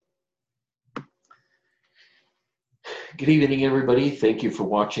Good evening, everybody. Thank you for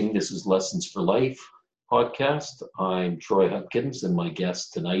watching. This is Lessons for Life podcast. I'm Troy Hopkins, and my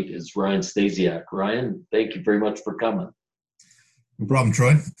guest tonight is Ryan Stasiak. Ryan, thank you very much for coming. No problem,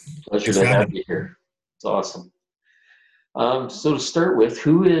 Troy. Pleasure Thanks to for having have me. you here. It's awesome. So to start with,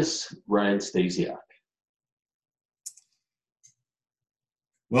 who is Ryan Stasiak?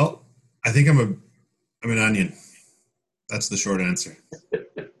 Well, I think I'm an onion. That's the short answer.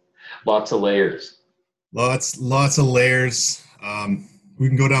 Lots of layers. Lots of layers. We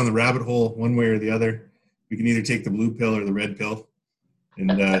can go down the rabbit hole one way or the other. We can either take the blue pill or the red pill,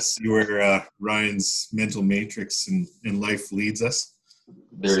 and see where Ryan's mental matrix and life leads us.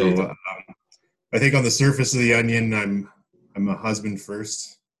 There you go. I think on the surface of the onion, I'm a husband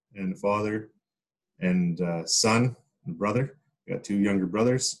first, and a father, and son, and brother. Got two younger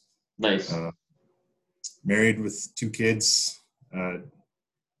brothers. Nice. Married with two kids.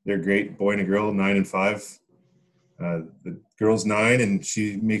 They're great, boy and a girl, 9 and 5. The girl's 9, and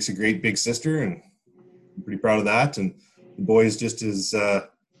she makes a great big sister, and I'm pretty proud of that. And the boy is just as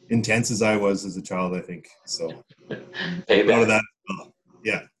intense as I was as a child, I think. So Payback. proud of that.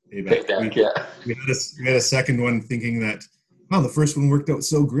 Yeah, payback. Payback, yeah. We had a second one thinking that, the first one worked out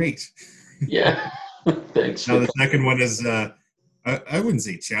so great. Yeah. Thanks. Now the second one is, I wouldn't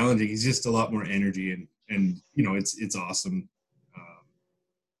say challenging. He's just a lot more energy, and it's awesome.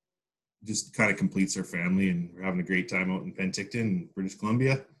 Just kind of completes our family, and we're having a great time out in Penticton, British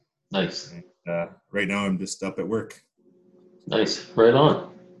Columbia. Nice. And, right now, I'm just up at work. Nice. Right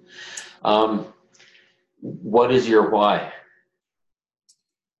on. What is your why?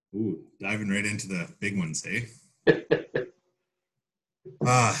 Ooh, diving right into the big ones, eh?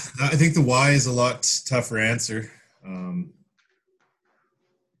 I think the why is a lot tougher answer. I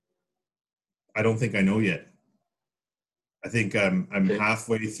don't think I know yet. I think I'm Okay.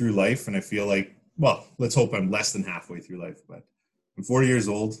 halfway through life, and I feel like, well, let's hope I'm less than halfway through life, but I'm 40 years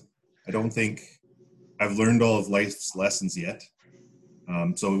old. I don't think I've learned all of life's lessons yet.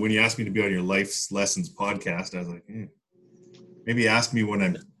 So when you asked me to be on your Life's Lessons podcast, I was like, maybe ask me when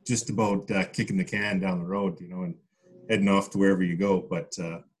I'm just about kicking the can down the road, and heading off to wherever you go. But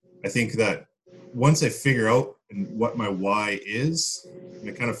I think that once I figure out what my why is, and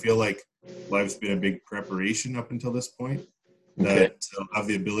I kind of feel like life's been a big preparation up until this point, Okay. that I'll have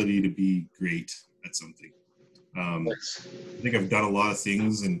the ability to be great at something. Nice. I think I've done a lot of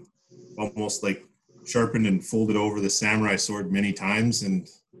things and almost like sharpened and folded over the samurai sword many times, and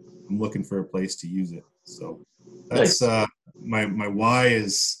I'm looking for a place to use it. So that's Nice. my why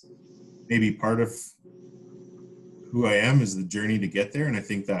is maybe part of who I am is the journey to get there, and I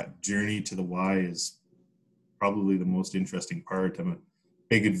think that journey to the why is probably the most interesting part. I'm a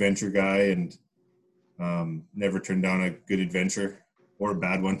big adventure guy, and never turned down a good adventure or a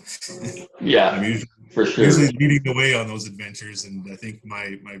bad one. Yeah, I'm for sure. usually leading the way on those adventures, and I think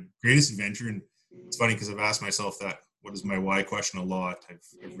my greatest adventure, and it's funny because I've asked myself that, what is my why question a lot. I've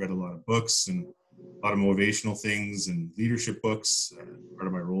read a lot of books and a lot of motivational things and leadership books, part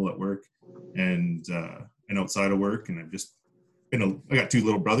of my role at work and outside of work, and I've just I got two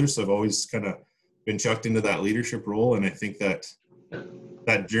little brothers, so I've always kind of been chucked into that leadership role, and I think that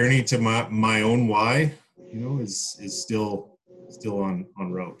journey to my own why, is still on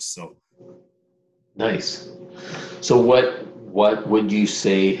route. So Nice. So what would you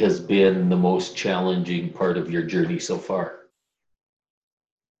say has been the most challenging part of your journey so far?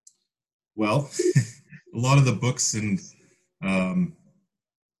 well, a lot of the books and the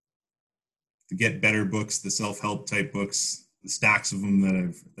get better books, the self-help type books, the stacks of them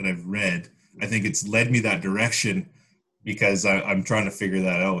that I've read, I think it's led me that direction because I'm trying to figure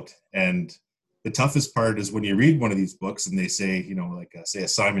that out. And the toughest part is when you read one of these books and they say, say a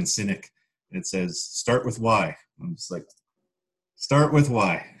Simon Sinek, and it says, start with why. I'm just like, start with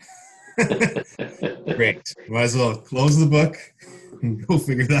why. Great. Might as well close the book and go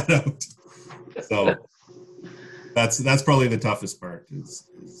figure that out. So that's probably the toughest part is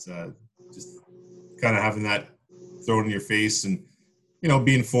just kind of having that thrown in your face, and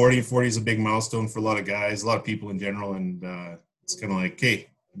being 40 is a big milestone for a lot of guys, a lot of people in general, and it's kind of like, hey,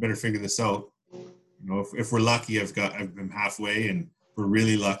 I better figure this out. If we're lucky, I'm halfway, and if we're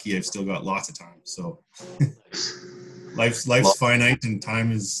really lucky, I've still got lots of time. So life's finite, and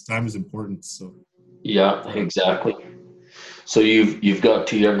time is important. So Yeah, exactly. So you've got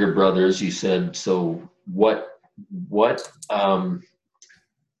two younger brothers, you said. So what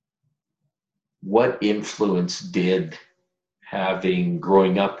influence did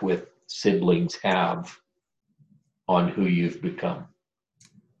growing up with siblings have on who you've become?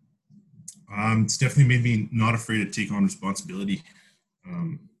 It's definitely made me not afraid to take on responsibility.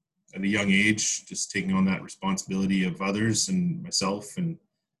 I at a young age, just taking on that responsibility of others and myself, and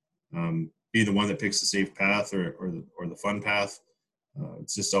being the one that picks the safe path or the fun path.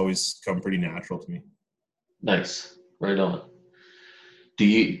 It's just always come pretty natural to me. Nice. Right on. Do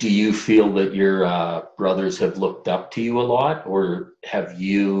you feel that your brothers have looked up to you a lot, or have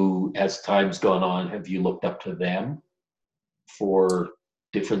you, as time's gone on, have you looked up to them for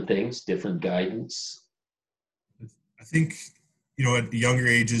different things, different guidance? I think, at the younger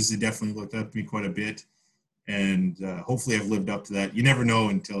ages, they definitely looked up to me quite a bit, and hopefully I've lived up to that. You never know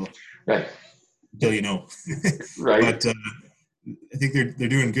until Right. you know. Right. But I think they're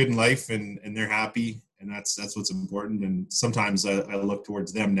doing good in life, and they're happy, and that's what's important. And sometimes I look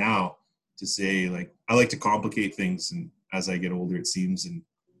towards them now to say, like, I like to complicate things, and as I get older, it seems,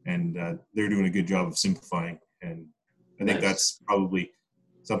 and they're doing a good job of simplifying. And I think Nice. that's probably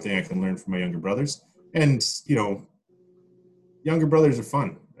something I can learn from my younger brothers. And younger brothers are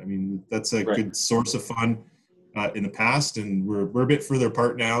fun. I mean, that's a Right. good source of fun in the past, and we're a bit further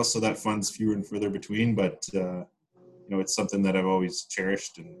apart now, so that fun's fewer and further between. But it's something that I've always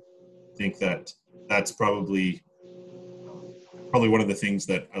cherished, and think that that's probably one of the things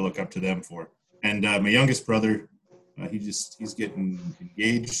that I look up to them for. And my youngest brother, he's getting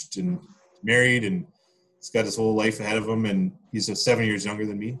engaged and married, and he's got his whole life ahead of him, and he's 7 years younger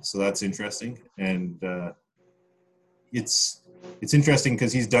than me, so that's interesting. And it's interesting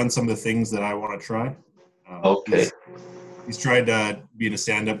because he's done some of the things that I want to try. Okay. He's tried being a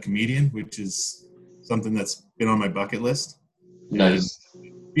stand-up comedian, which is something that's been on my bucket list. Nice.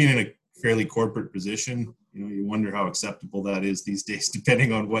 And being in a fairly corporate position, you wonder how acceptable that is these days,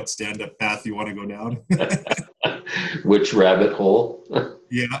 depending on what stand-up path you want to go down. Which rabbit hole?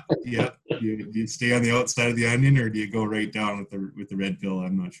 Yeah. Do you stay on the outside of the onion, or do you go right down with the red pill?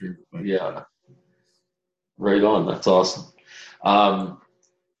 I'm not sure. But Yeah. Right on. That's awesome.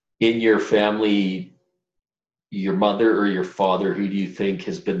 In your family, your mother or your father, who do you think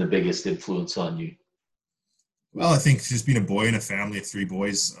has been the biggest influence on you? Well, I think just being a boy in a family of three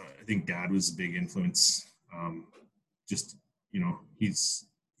boys, I think Dad was a big influence. Just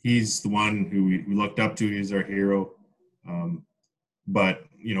he's the one who we looked up to. He's our hero. But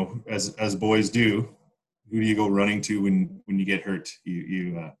as boys do, who do you go running to when you get hurt?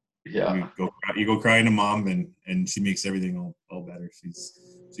 You Yeah. you go crying to Mom, and she makes everything all better.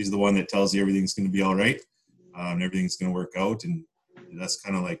 She's the one that tells you everything's going to be all right, and everything's going to work out. And that's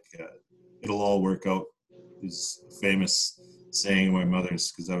kind of like it'll all work out is a famous saying of my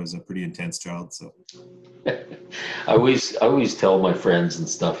mother's, because I was a pretty intense child. So I always tell my friends and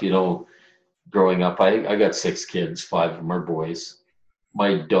stuff, growing up, I got 6 kids, 5 of them are boys.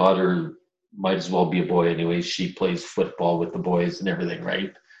 My daughter might as well be a boy anyways. She plays football with the boys and everything,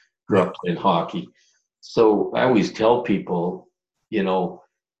 right? Grew up playing hockey. So I always tell people,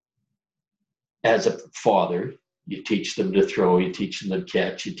 as a father, you teach them to throw, you teach them to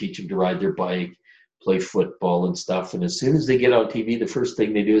catch, you teach them to ride their bike, play football and stuff. And as soon as they get on TV, the first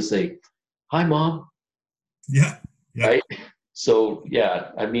thing they do is say, "Hi, Mom." yeah. Right? So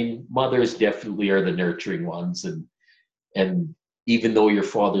yeah, I mean, mothers definitely are the nurturing ones, and even though your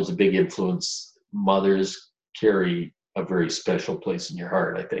father's a big influence, mothers carry a very special place in your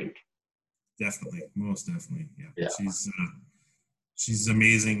heart, I think. Definitely, most definitely. Yeah, Yeah. she's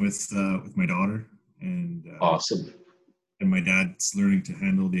amazing with my daughter, and Awesome. my dad's learning to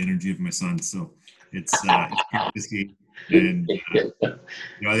handle the energy of my son. So it's good to see. And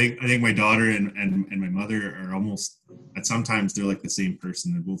I think my daughter and my mother are almost, at sometimes they're like the same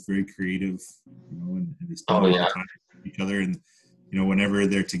person. They're both very creative, and they spend a lot of time with each other. And whenever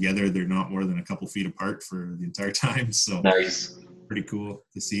they're together, they're not more than a couple feet apart for the entire time. So Nice. pretty cool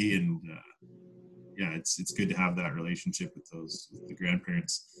to see. And it's good to have that relationship with the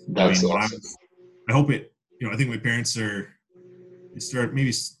grandparents. That's When awesome. I hope it. I think my parents started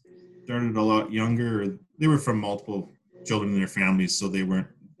a lot younger. Or they were from multiple children in their families, so they weren't.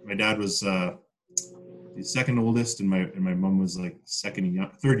 My dad was the second oldest, and my mom was like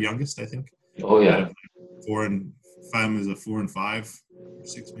third youngest, I think. Oh Out yeah. of 4 and 5 was a 4 and 5 or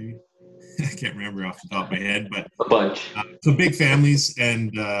 6 maybe. I can't remember off the top of my head, but A bunch. so big families,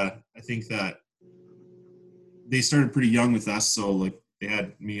 and I think that they started pretty young with us. So like they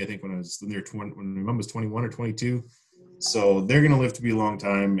had me, I think when they were 20, when my mom was 21 or 22. So they're gonna live to be a long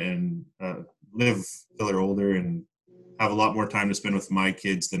time and live till they're older and have a lot more time to spend with my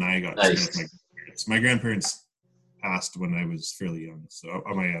kids than I got to spend with my grandparents. My grandparents passed when I was fairly young. So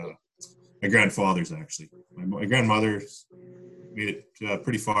my grandfathers actually. My grandmother's made it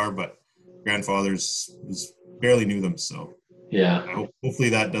pretty far, but grandfathers barely knew them. So Yeah. Hopefully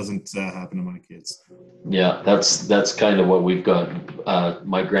that doesn't happen to my kids. Yeah. That's kind of what we've got.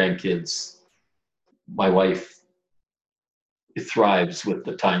 My grandkids, my wife thrives with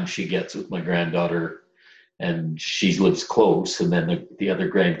the time she gets with my granddaughter, and she lives close. And then the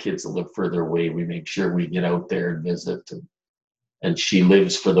other grandkids that live further away, we make sure we get out there and visit. And she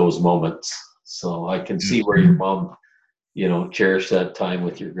lives for those moments. So I can Yeah, see where your mom, cherish that time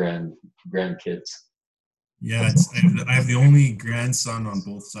with your grandkids. yeah. I have the only grandson on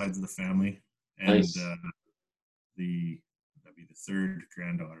both sides of the family, and Nice, that'd be the third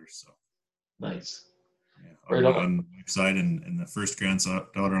granddaughter. So nice. yeah, Right on. on my side, and the first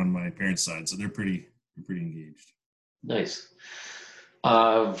granddaughter on my parents' side. So they're pretty engaged. Nice.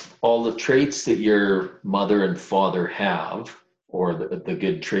 Of all the traits that your mother and father have, or the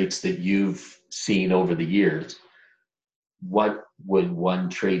good traits that you've seen over the years, what would one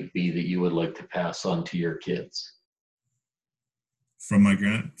trait be that you would like to pass on to your kids From my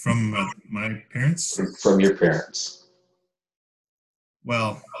parents. from your parents?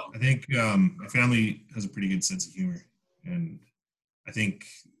 Well, I think my family has a pretty good sense of humor, and I think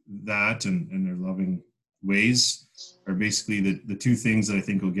that and their loving ways are basically the two things that I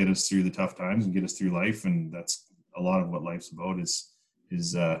think will get us through the tough times and get us through life, and that's a lot of what life's about is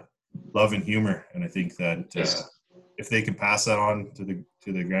love and humor. And I think that Nice, if they can pass that on to the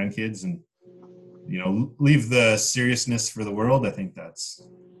grandkids and leave the seriousness for the world, I think nice.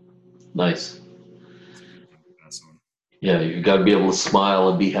 that's a good thing to pass on. Yeah, you got to be able to smile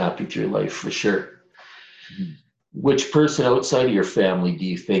and be happy through life for sure. Mhm. Which person outside of your family do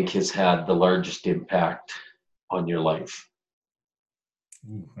you think has had the largest impact on your life?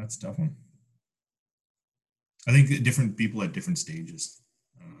 Ooh, that's a tough one. I think that different people at different stages.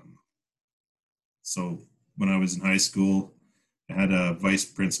 Um, so when I was in high school, I had a vice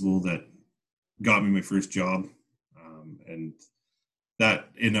principal that got me my first job, and that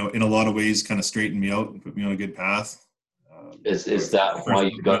in a lot of ways kind of straightened me out and put me on a good path. Is As that far as why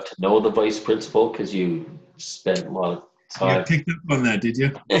you got to know the vice principal? Because you spent a lot of you time. got picked up on that, did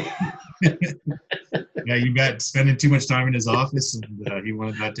you? Yeah, you bet. Spending too much time in his office, and he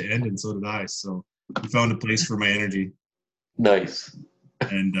wanted that to end, and so did I. So he found a place for my energy, Nice.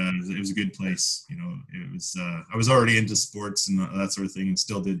 and it was a good place. It was. I was already into sports and that sort of thing, and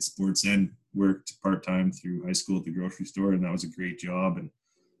still did sports and worked part time through high school at the grocery store, and that was a great job. And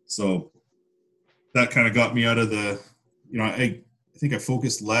so that kind of got me out of I think I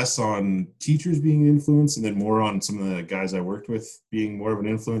focused less on teachers being an influence and then more on some of the guys I worked with being more of an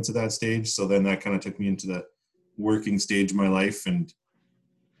influence at that stage. So then that kind of took me into the working stage of my life, and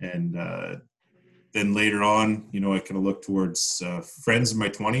then later on, I kind of looked towards friends in my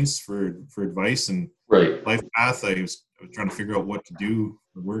 20s for advice and Right. life path. I was trying to figure out what to do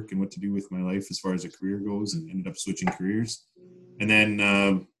for work and what to do with my life as far as a career goes, and ended up switching careers. And then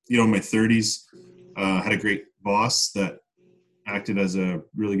in my 30s, had a great boss that acted as a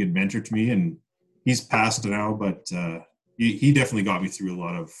really good mentor to me, and he's passed now, but he definitely got me through a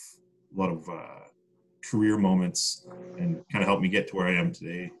lot of career moments and kind of helped me get to where I am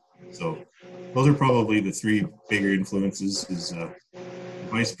today. So those are probably the three bigger influences: is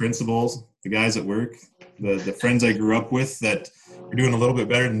vice principals, the guys at work, the friends I grew up with that were doing a little bit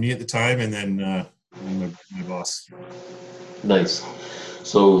better than me at the time, and then my boss. Nice.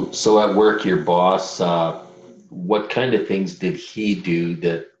 So at work, your boss, what kind of things did he do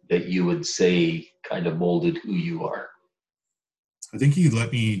that you would say kind of molded who you are? I think he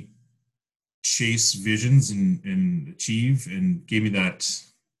let me chase visions and achieve, and gave me that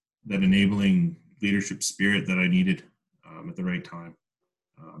enabling leadership spirit that I needed at the right time.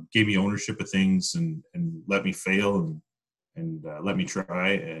 Gave me ownership of things, and let me fail, and let me try,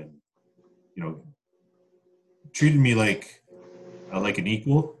 and you know treated me like an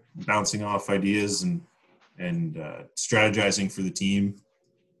equal, bouncing off ideas and strategizing for the team.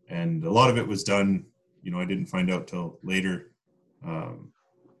 And a lot of it was done. I didn't find out till later, um,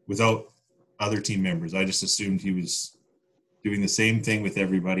 without other team members. I just assumed he was doing the same thing with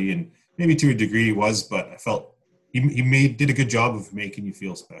everybody, and maybe to a degree he was, but I felt he did a good job of making you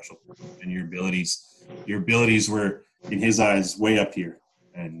feel special, and your abilities were in his eyes way up here,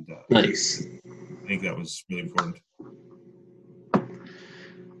 and Nice. I think that was really important.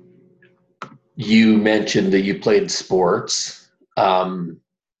 You mentioned that you played sports. Um,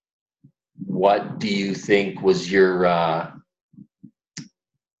 what do you think was your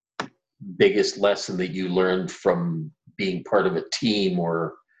biggest lesson that you learned from being part of a team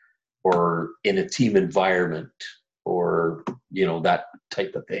or in a team environment or that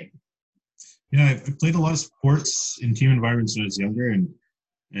type of thing? Yeah, I played a lot of sports in team environments when I was younger, and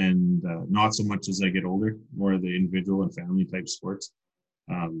and not so much as I get older, more of the individual and family type sports.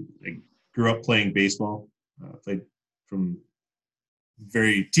 I grew up playing baseball, played from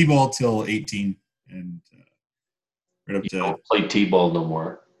very T-ball till 18, and right up You to don't play T-ball no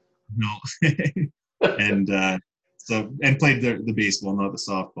more. no, and played the baseball, not the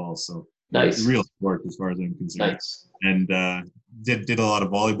softball. So the Nice, real sport, as far as I'm concerned. nice. And did a lot of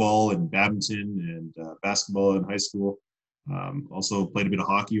volleyball and badminton and basketball in high school. Also played a bit of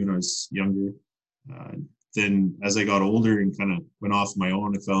hockey when I was younger. Uh, then as I got older and kind of went off my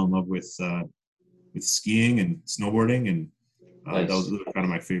own, I fell in love with skiing and snowboarding, and Nice. those are kind of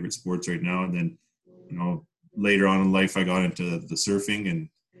my favorite sports right now. And then, later on in life, I got into the surfing and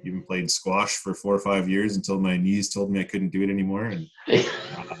even played squash for 4 or 5 years until my knees told me I couldn't do it anymore.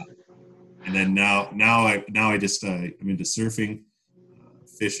 And then now I just I'm into surfing,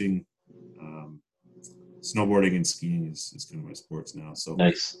 fishing, um, snowboarding, and skiing is kind of my sports now. So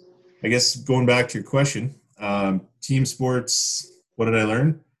Nice. I guess going back to your question, team sports. What did I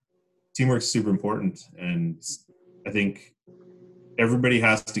learn? Teamwork's super important, and I think everybody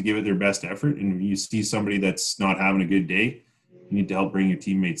has to give it their best effort. And when you see somebody that's not having a good day, you need to help bring your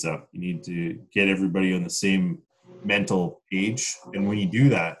teammates up. You need to get everybody on the same mental page. And when you do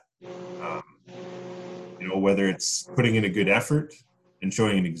that, um, whether it's putting in a good effort and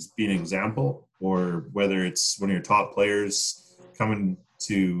being an example, or whether it's one of your top players coming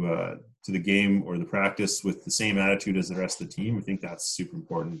to the game or the practice with the same attitude as the rest of the team, I think that's super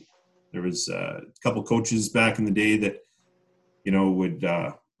important. There was a couple coaches back in the day that would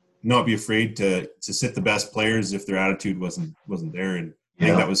not be afraid to sit the best players if their attitude wasn't there, and I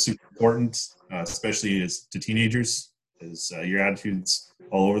think that was super important, especially as to teenagers, as your attitude's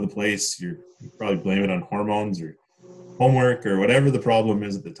all over the place. You probably blame it on hormones or homework or whatever the problem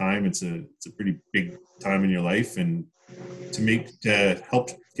is at the time. It's a pretty big time in your life, and to help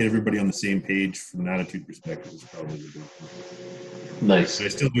get everybody on the same page from an attitude perspective is probably the big thing. Nice. So I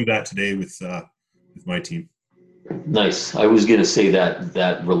still do that today with my team. Nice. I was going to say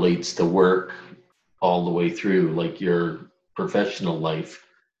that relates to work all the way through, like your professional life.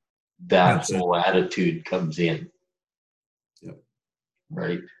 That 100%. whole attitude comes in. Yep.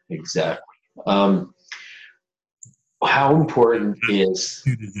 Right. Exactly. How important is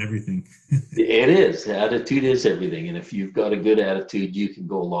Attitude is everything. it is attitude is everything, and if you've got a good attitude, you can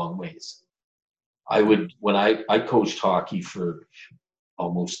go a long ways. When I coached hockey for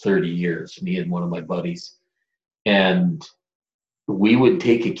almost 30 years, me and one of my buddies, and we would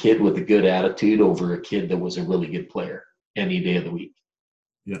take a kid with a good attitude over a kid that was a really good player any day of the week.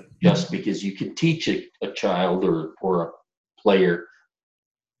 Yeah. Just because you can teach a child or a player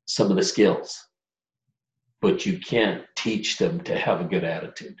some of the skills, but you can't teach them to have a good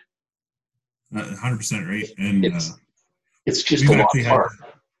attitude. 100% right. And it's just we've a lot actually had, harder.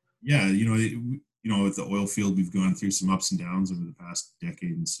 yeah, with the oil field, we've gone through some ups and downs over the past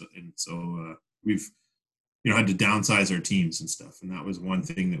decade, and so we've had to downsize our teams and stuff. And that was one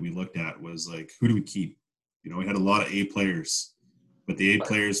thing that we looked at, was like, who do we keep? We had a lot of A players, but the A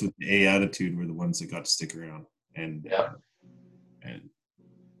players with the A attitude were the ones that got to stick around. And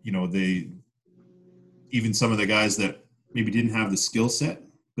they, even some of the guys that maybe didn't have the skill set,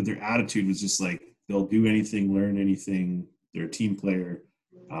 but their attitude was just like, they'll do anything, learn anything. They're a team player.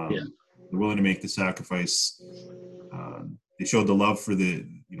 They're willing to make the sacrifice. They showed the love for the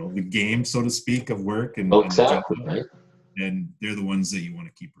game, so to speak, of work and Exactly, the job. right? And they're the ones that you want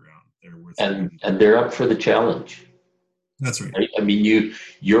to keep around. They're worth and they're up for the challenge. That's right. I mean,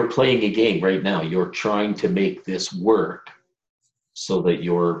 you're playing a game right now. You're trying to make this work so that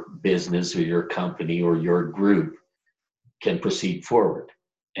your business or your company or your group can proceed forward.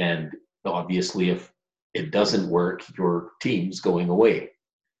 And obviously, if it doesn't work, your team's going away,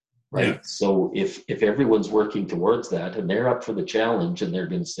 right? Yeah. So if everyone's working towards that and they're up for the challenge and they're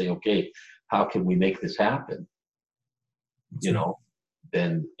going to say, okay, how can we make this happen? That's right.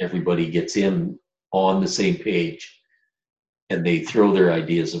 Then everybody gets in on the same page and they throw their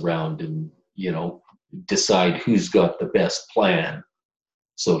ideas around and, decide who's got the best plan,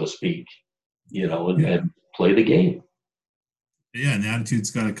 so to speak, and play the game. Yeah, and the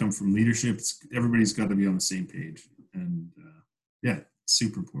attitude's got to come from leadership. Everybody's got to be on the same page. And, it's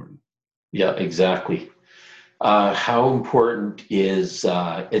super important. Yeah, exactly. How important is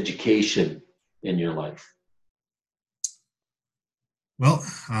education in your life? Well,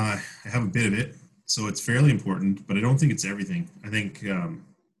 I have a bit of it, so it's fairly important, but I don't think it's everything. I think,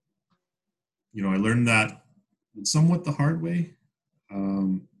 I learned that somewhat the hard way.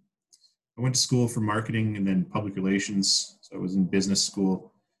 I went to school for marketing and then public relations. So I was in business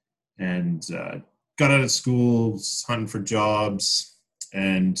school and got out of school, hunting for jobs,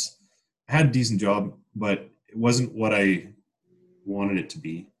 and I had a decent job, but it wasn't what I wanted it to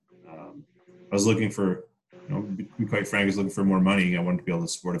be. I was looking for, to be quite frank, I was looking for more money. I wanted to be able to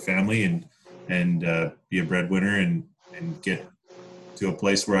support a family and be a breadwinner and get to a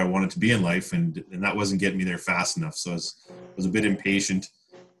place where I wanted to be in life, and that wasn't getting me there fast enough. So I was a bit impatient.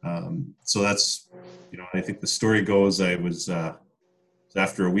 So that's, I think the story goes, I was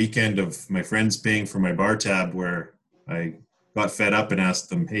after a weekend of my friends paying for my bar tab where I got fed up and asked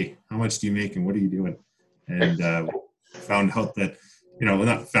them, "Hey, how much do you make and what are you doing?" And found out that,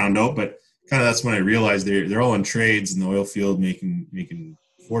 not found out, but kind of that's when I realized they're all in trades in the oil field, making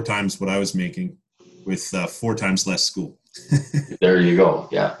 4 times what I was making with 4 times less school. There you go.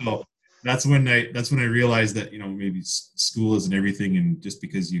 Yeah. So that's when I realized that, maybe school isn't everything, and just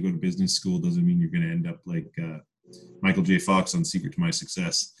because you go to business school doesn't mean you're going to end up like Michael J. Fox on Secret to My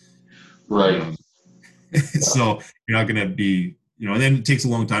Success. Right. So you're not going to be, and then it takes a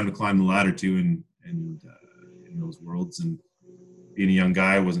long time to climb the ladder too, and in those worlds. And being a young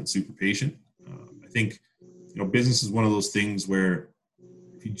guy, I wasn't super patient. I think, business is one of those things where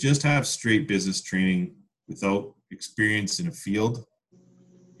if you just have straight business training without experience in a field,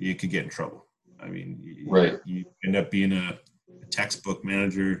 you could get in trouble. I mean, right. You end up being a textbook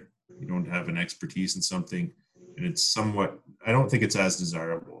manager. You don't have an expertise in something, and it's somewhat, I don't think it's as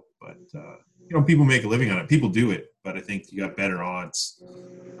desirable, but people make a living on it. People do it, but I think you got better odds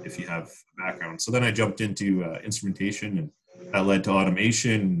if you have a background. So then I jumped into instrumentation, and that led to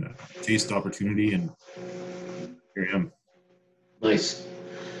automation, chased opportunity, and here I am. Nice.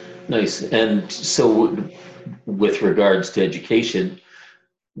 And so with regards to education,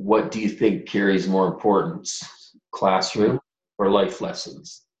 what do you think carries more importance, classroom or life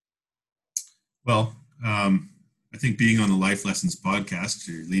lessons? Well, I think being on the Life Lessons podcast,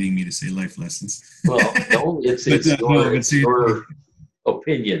 you're leading me to say life lessons. Well, no, it's your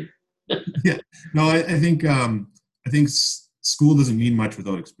opinion. Yeah, no, I think school doesn't mean much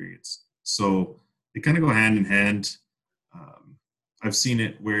without experience. So they kind of go hand in hand. I've seen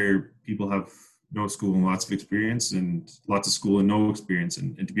it where people have no school and lots of experience, and lots of school and no experience.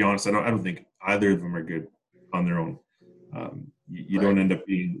 And to be honest, I don't think either of them are good on their own. You don't end up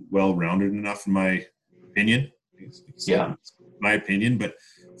being well-rounded enough, in my opinion. Yeah. My opinion, but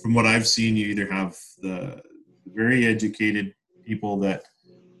from what I've seen, you either have the very educated people that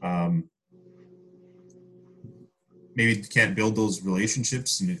maybe can't build those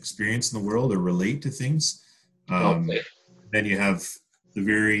relationships and experience in the world or relate to things. Okay. Then you have the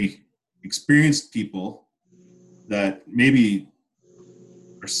very experienced people that maybe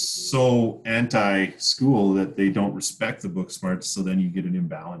are so anti-school that they don't respect the book smarts. So then you get an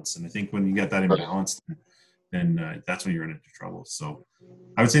imbalance. And I think when you get that imbalance, then that's when you run into trouble. So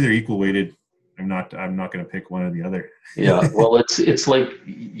I would say they're equal weighted. I'm not going to pick one or the other. Yeah. Well, it's like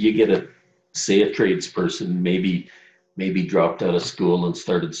you get a tradesperson, maybe dropped out of school and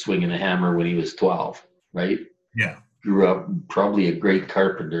started swinging a hammer when he was 12, right? Yeah. Grew up probably a great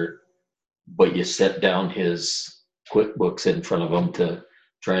carpenter, but you set down his QuickBooks in front of him to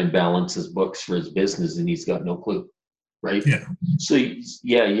try and balance his books for his business, and he's got no clue, right? Yeah. So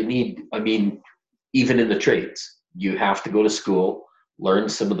yeah, you need, even in the trades, you have to go to school, learn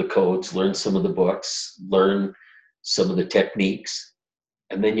some of the codes, learn some of the books, learn some of the techniques,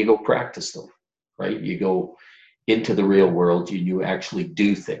 and then you go practice them, right? You go into the real world, you actually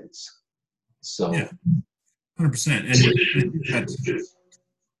do things. So yeah, 100%. And I think that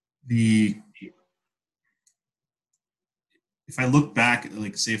if I look back,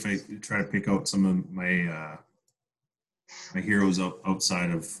 like say if I try to pick out some of my my heroes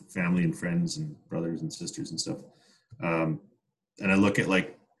outside of family and friends and brothers and sisters and stuff, and I look at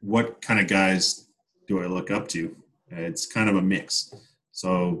like what kind of guys do I look up to? It's kind of a mix.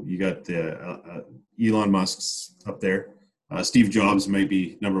 So you got the Elon Musk's up there. Steve Jobs might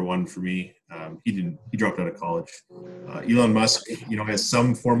be number one for me. He dropped out of college. Elon Musk, has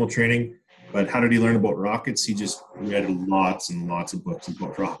some formal training, but how did he learn about rockets? He just read lots and lots of books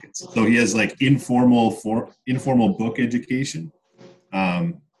about rockets. So he has like informal book education.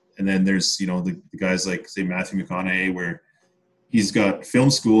 And then there's, the guys like say Matthew McConaughey, where he's got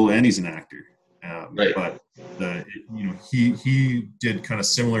film school and he's an actor. right. But he did kind of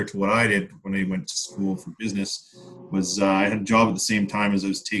similar to what I did when I went to school for business. Was I had a job at the same time as I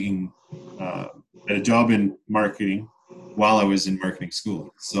was taking I had a job in marketing while I was in marketing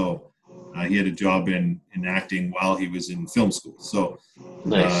school. So he had a job in acting while he was in film school. So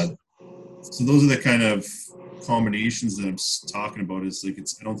Nice. So those are the kind of combinations that I'm talking about. Is like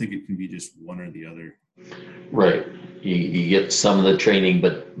I don't think it can be just one or the other. Right. You get some of the training,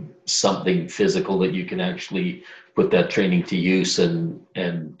 but something physical that you can actually put that training to use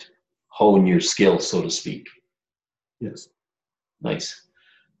and hone your skills, so to speak. Yes. Nice.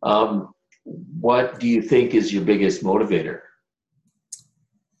 What do you think is your biggest motivator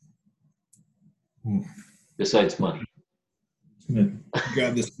Ooh. besides money? I'm gonna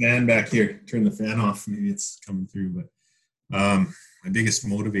grab this fan back here, turn the fan off. Maybe it's coming through, but my biggest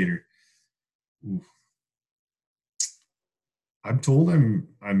motivator. Ooh. I'm told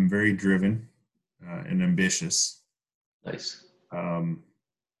I'm very driven and ambitious. Nice. Um,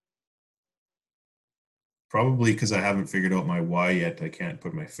 Probably because I haven't figured out my why yet. I can't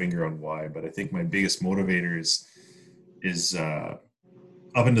put my finger on why, but I think my biggest motivator is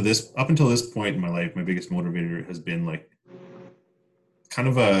up until this point in my life, my biggest motivator has been like kind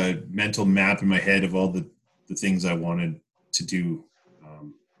of a mental map in my head of all the things I wanted to do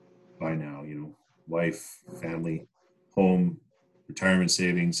by now. You know, wife, family, home, retirement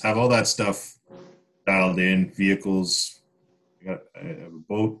savings, have all that stuff dialed in. Vehicles, I have a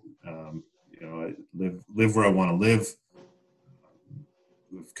boat. You know, I live where I want to live.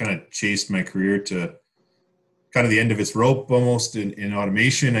 I've kind of chased my career to kind of the end of its rope almost in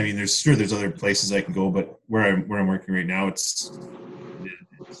automation. I mean, there's other places I can go, but where I'm working right now, it's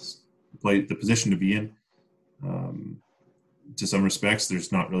the position to be in. To some respects,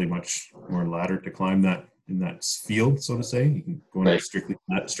 there's not really much more ladder to climb that in that field, so to say. You can go into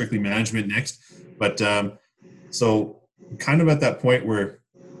Right. strictly management next, but so kind of at that point where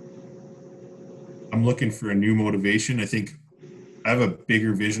I'm looking for a new motivation. I think I have a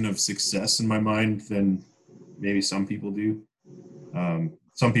bigger vision of success in my mind than maybe some people do.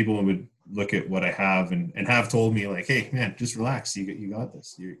 Some people would look at what I have and have told me like, "Hey, man, just relax. You got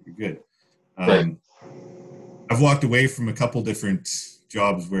this. You're good." Right. I've walked away from a couple different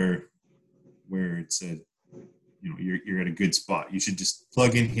jobs where it said, you know, you're at a good spot. You should just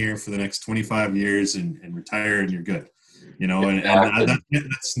plug in here for the next 25 years and retire and you're good. You know, and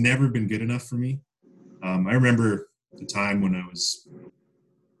that's never been good enough for me. I remember the time when I was,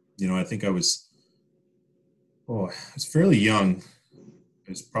 you know, I think I was fairly young. I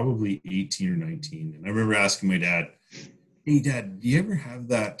was probably 18 or 19. And I remember asking my dad, "Hey, Dad, do you ever have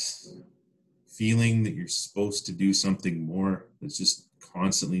that feeling that you're supposed to do something more that's just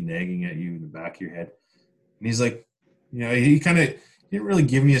constantly nagging at you in the back of your head?" And he's like, you know, he kind of didn't really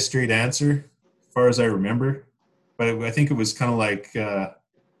give me a straight answer as far as I remember. But I think it was kind of like, you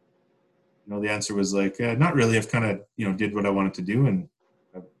know, the answer was like, not really. I've kind of, you know, did what I wanted to do and,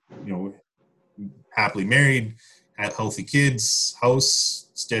 you know, happily married, had healthy kids, house,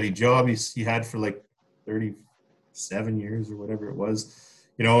 steady job he had for like 37 years or whatever it was,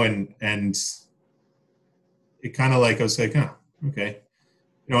 you know, and it kind of like, I was like, oh, okay.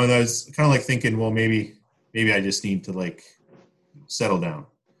 You know, and I was kind of like thinking, well, maybe I just need to like settle down.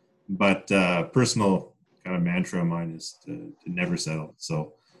 But personal kind of mantra of mine is to never settle.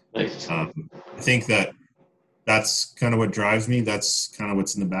 So Nice. I think that's kind of what drives me. That's kind of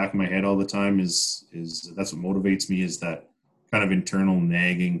what's in the back of my head all the time is that's what motivates me is that kind of internal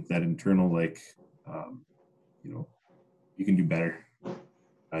nagging, that internal like, you know, you can do better.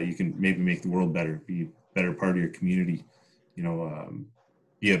 You can maybe make the world better, be a better part of your community, you know,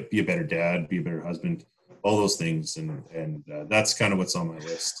 be a better dad, be a better husband, all those things. And that's kind of what's on my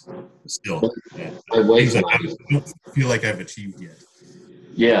list still. And My wife things and that I I, don't feel like I've achieved yet.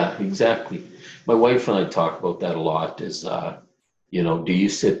 yeah, exactly. My wife and I talk about that a lot is, you know, do you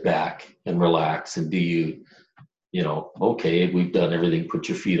sit back and relax and do you, you know, okay, we've done everything, put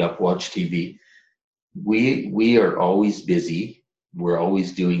your feet up, watch TV. We are always busy. We're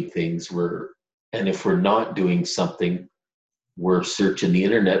always doing things. And if we're not doing something, we're searching the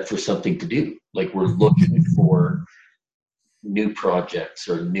internet for something to do. Like we're looking for new projects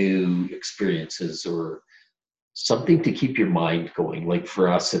or new experiences or something to keep your mind going. Like for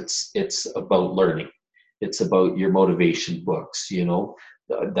us, it's about learning. It's about your motivation books. You know,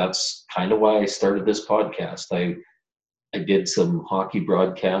 that's kind of why I started this podcast. I did some hockey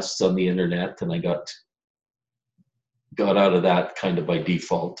broadcasts on the internet, and I got out of that kind of by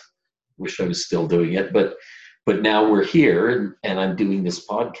default. Wish I was still doing it, but now we're here, and I'm doing this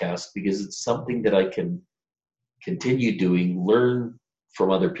podcast because it's something that I can continue doing, learn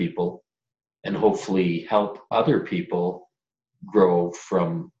from other people, and hopefully help other people grow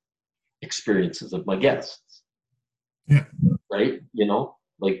from experiences of my guests. Yeah. Right? You know,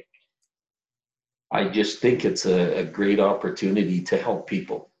 like I just think it's a great opportunity to help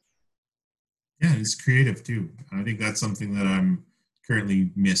people. Yeah, it's creative too. I think that's something that I'm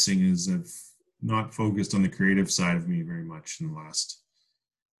currently missing is I've not focused on the creative side of me very much in the last,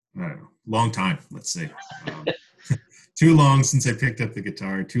 I don't know, long time, let's say. too long since I picked up the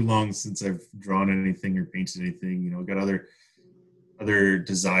guitar. Too long since I've drawn anything or painted anything. Got other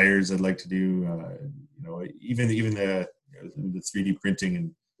desires I'd like to do. Even the 3D printing,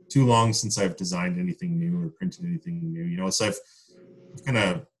 and too long since I've designed anything new or printed anything new. So I've kind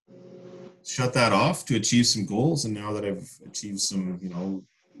of shut that off to achieve some goals, and now that I've achieved some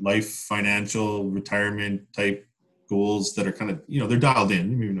life, financial, retirement type goals that are kind of they're dialed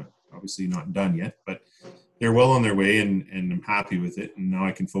in. Maybe obviously not done yet, but they're well on their way, and I'm happy with it. And now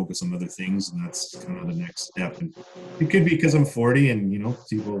I can focus on other things, and that's kind of the next step. And it could be because I'm 40, and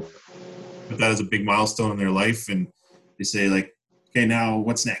people put that as a big milestone in their life, and they say like, okay, now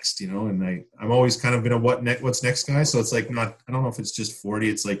what's next? And I'm always kind of been a what's next guy. So it's like I don't know if it's just 40.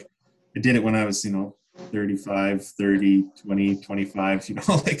 It's like I did it when I was 35, 30, 20, 25.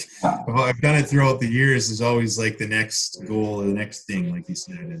 Like I've done it throughout the years. There's always like the next goal or the next thing, like you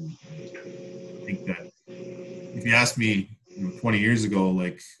said. And I think that if you asked me 20 years ago,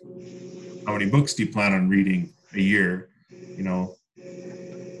 like, how many books do you plan on reading a year?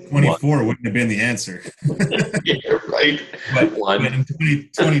 24 wouldn't have been the answer. Yeah, right. But in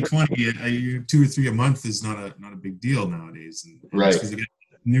 2020, 2 or 3 a month is not a big deal nowadays. And right. Because you get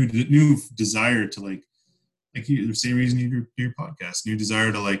new desire to like the same reason you do your podcast, new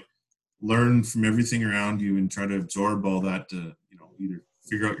desire to like learn from everything around you and try to absorb all that to either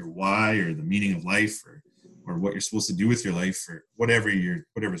figure out your why or the meaning of life or what you're supposed to do with your life or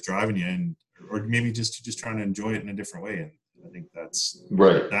whatever's driving you, and or maybe you're just trying to enjoy it in a different way. And I think that's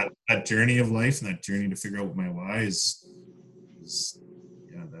right. That journey of life and that journey to figure out what my why is that's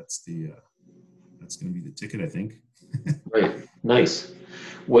going to be the ticket, I think. Right. Nice.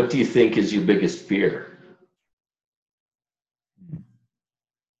 What do you think is your biggest fear?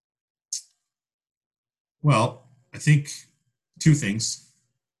 Well, I think 2 things.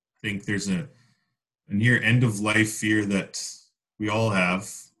 I think there's a near end of life fear that we all have.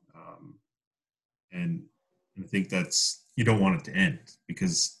 And I think that's, you don't want it to end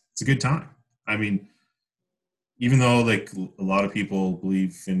because it's a good time. I mean, even though like a lot of people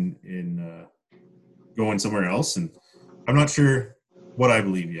believe in going somewhere else, and I'm not sure what I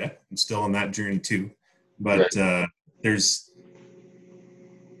believe yet. I'm still on that journey too. But there's,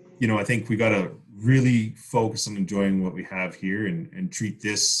 I think we got to really focus on enjoying what we have here and treat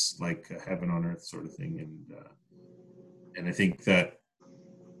this like a heaven on earth sort of thing. And I think that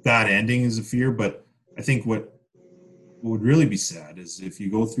ending is a fear, but I think what would really be sad is if you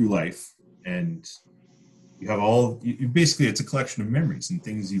go through life and you have you basically, it's a collection of memories and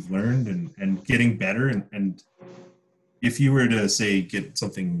things you've learned and getting better. And if you were to say, get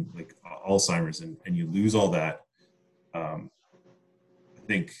something like Alzheimer's and you lose all that, I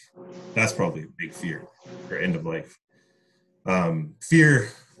think that's probably a big fear for end of life. Fear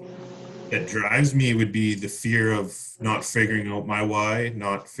that drives me would be the fear of not figuring out my why,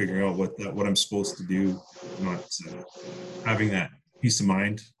 not figuring out what I'm supposed to do, not having that peace of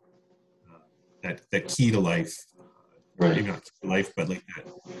mind, that key to life. Right. Maybe not key to life, but like that,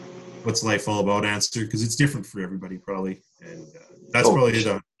 what's life all about answer, because it's different for everybody probably. And that's probably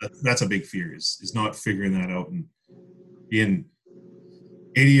that's a big fear is not figuring that out and being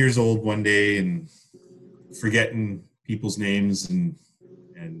 80 years old one day and forgetting people's names and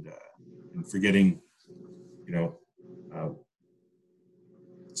forgetting,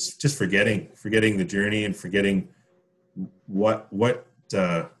 just forgetting the journey and forgetting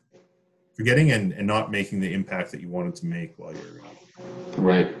forgetting and not making the impact that you wanted to make while you're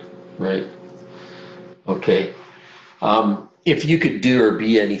around. Right. Okay. If you could do or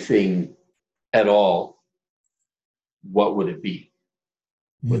be anything at all, what would it be?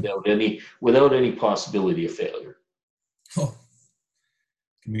 Without any possibility of failure? Oh,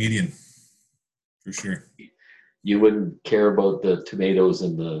 comedian, for sure. You wouldn't care about the tomatoes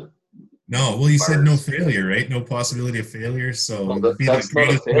and the... No, well, you said no failure, right? No possibility of failure. So well, that's not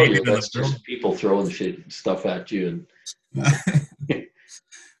a failure. That's just people throwing stuff at you. And a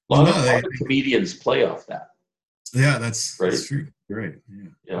lot of comedians play off that. Yeah, that's true. You're right.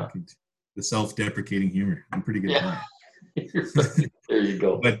 Yeah. The self-deprecating humor. I'm pretty good at that. There you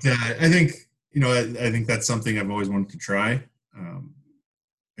go. But I think, I think that's something I've always wanted to try.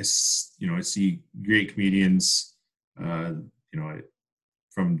 I see great comedians,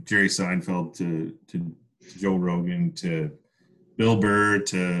 from Jerry Seinfeld to Joe Rogan to Bill Burr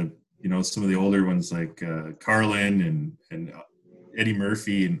to, some of the older ones like Carlin and Eddie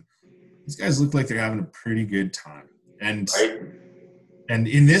Murphy. And these guys look like they're having a pretty good time. And even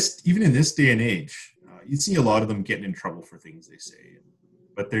in this day and age, you see a lot of them getting in trouble for things they say.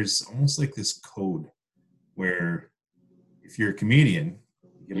 But there's almost like this code where if you're a comedian,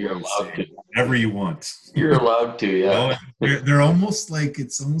 get You're away with allowed to. saying whatever you want. You're allowed to, yeah. No, they're almost like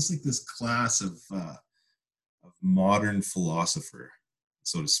it's almost like this class of modern philosopher,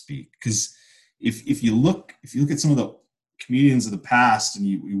 so to speak. Because if you look at some of the comedians of the past and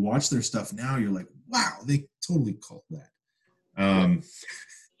you watch their stuff now, you're like, wow, they totally called that.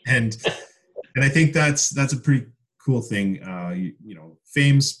 And I think that's a pretty cool thing.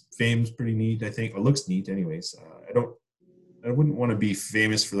 Fame's pretty neat. I think it looks neat, anyways. I wouldn't want to be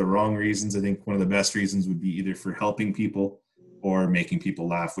famous for the wrong reasons. I think one of the best reasons would be either for helping people or making people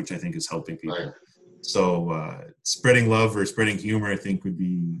laugh, which I think is helping people. Right. So spreading love or spreading humor, I think, would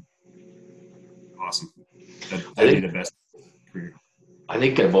be awesome. That'd be the best career. I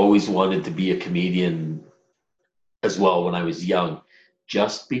think I've always wanted to be a comedian as well when I was young,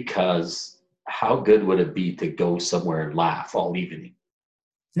 just because how good would it be to go somewhere and laugh all evening?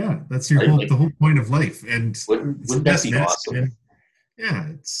 Yeah, that's Right? the whole point of life, and it's the Wouldn't that best be medicine. awesome? And yeah,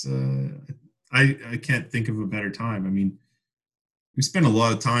 it's I can't think of a better time. I mean, we spend a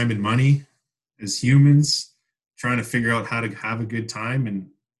lot of time and money as humans trying to figure out how to have a good time, and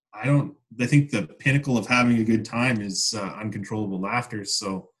I think the pinnacle of having a good time is uncontrollable laughter.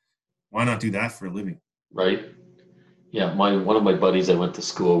 So why not do that for a living? Right? Yeah, one of my buddies I went to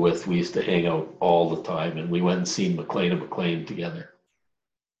school with, we used to hang out all the time, and we went and seen McLean and McLean together.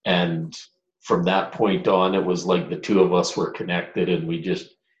 And from that point on, it was like the two of us were connected, and we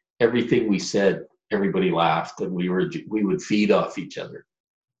just everything we said, everybody laughed, and we would feed off each other,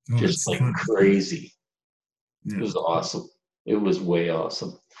 Oh, just it's like fun. crazy. Yeah. It was awesome. It was way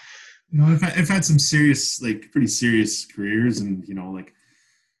awesome. I've had some pretty serious careers, and like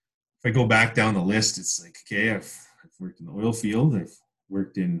if I go back down the list, it's like, okay, I've worked in the oil field, I've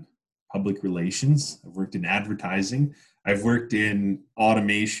worked in public relations, I've worked in advertising, I've worked in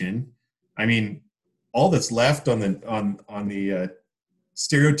automation. I mean, all that's left on the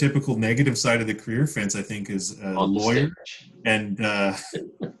stereotypical negative side of the career fence, I think, is a lawyer and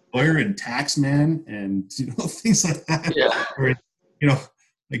lawyer and tax man, and things like that. Yeah. Or,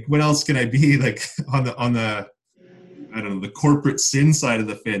 like what else can I be, like on the I don't know, the corporate sin side of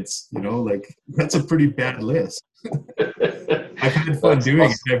the fence? Like that's a pretty bad list. I've had fun doing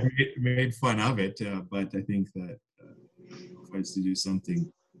it. I've made fun of it, but I think that if I was to do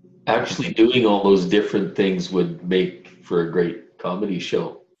something, actually doing all those different things would make for a great comedy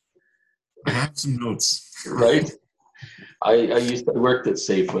show. I have some notes. Right? I worked at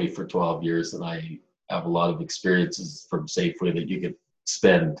Safeway for 12 years, and I have a lot of experiences from Safeway that you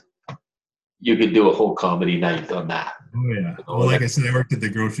could do a whole comedy night on that. Oh yeah. Well, like I said, I worked at the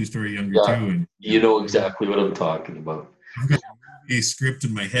grocery store younger too, and you know exactly what I'm talking about. I've got a script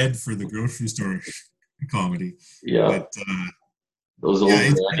in my head for the grocery store comedy. Yeah. But those old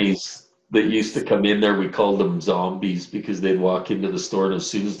grannies that used to come in there, we called them zombies because they'd walk into the store, and as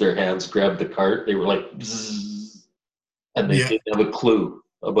soon as their hands grabbed the cart, they were like, bzzz, and they didn't have a clue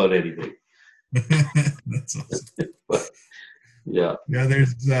about anything. That's awesome. Yeah. Yeah,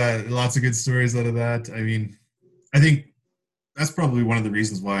 there's lots of good stories out of that. I mean, I think that's probably one of the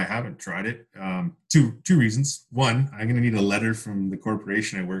reasons why I haven't tried it. Two reasons. One, I'm going to need a letter from the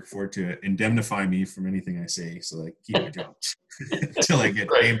corporation I work for to indemnify me from anything I say, so I keep my job until I get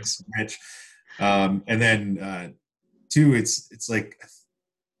famous and rich. And then two, it's like,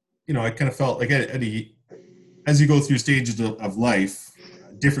 I kind of felt like as you go through stages of life,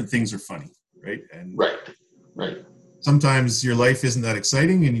 different things are funny, right? And right. Sometimes your life isn't that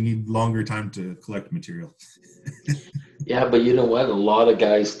exciting, and you need longer time to collect material. Yeah, but you know what? A lot of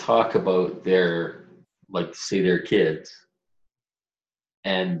guys talk about their kids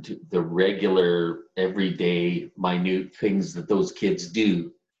and the regular, everyday, minute things that those kids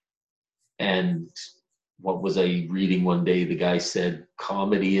do. And what was I reading one day? The guy said,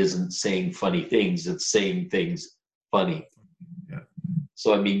 comedy isn't saying funny things, it's saying things funny. Yeah.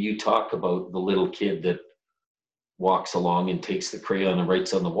 So, I mean, you talk about the little kid that walks along and takes the crayon and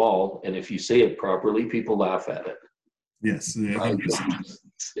writes on the wall, and if you say it properly, people laugh at it. Yes, right?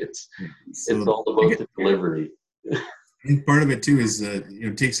 It's all about the delivery. And part of it too is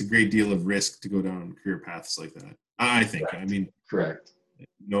it takes a great deal of risk to go down career paths like that. I think. Correct. I mean, correct.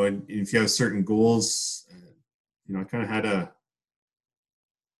 If you have certain goals, I kind of had I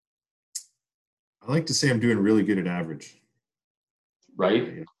like to say I'm doing really good at average.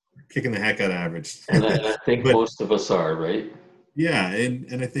 Right. Kicking the heck out of average. And I think most of us are, right? Yeah,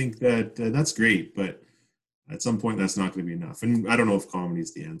 and I think that that's great, but at some point that's not going to be enough. And I don't know if comedy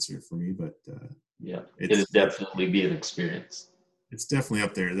is the answer for me, but it'd definitely be an experience. It's definitely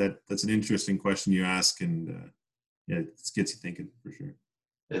up there. That's an interesting question you ask, and it gets you thinking for sure.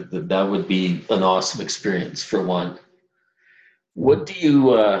 That would be an awesome experience for one. What do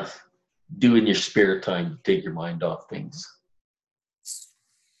you do in your spare time to take your mind off things?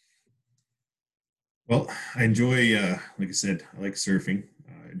 Well, I enjoy, like I said, I like surfing.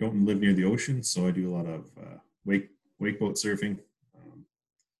 I don't live near the ocean, so I do a lot of wakeboat surfing, um,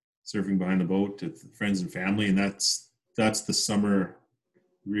 surfing behind the boat with friends and family, and that's the summer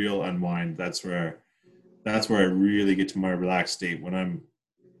real unwind. That's where I really get to my relaxed state when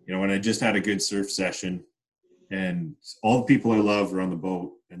when I just had a good surf session and all the people I love are on the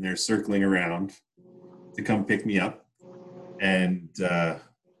boat and they're circling around to come pick me up, and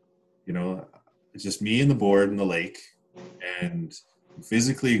you know, it's just me and the board and the lake, and I'm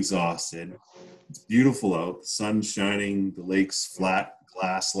physically exhausted. It's beautiful out. The sun's shining. The lake's flat,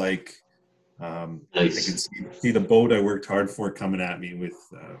 glass-like. I can Nice. see the boat I worked hard for coming at me with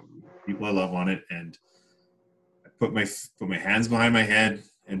people I love on it, and I put my hands behind my head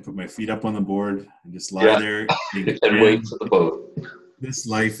and put my feet up on the board and just lie Yeah, there. And think, and wait man, for the boat. this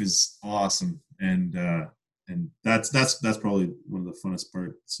life is awesome, and that's probably one of the funnest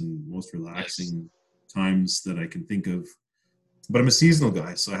parts and most Nice. relaxing times that I can think of. But I'm a seasonal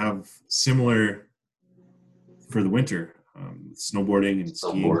guy, so I have similar for the winter, snowboarding and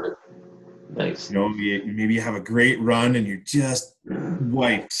skiing. Snowboarding. Nice. Maybe you have a great run and you're just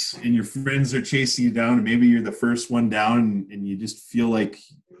wiped, and your friends are chasing you down, and maybe you're the first one down, and you just feel like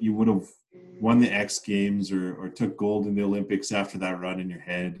you would have won the X Games or took gold in the Olympics after that run in your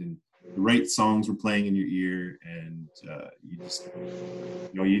head, and the right songs were playing in your ear, and you just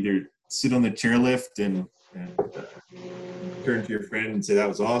you either sit on the chairlift and turn to your friend and say that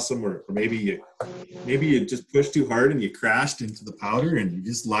was awesome, or maybe you just pushed too hard and you crashed into the powder, and you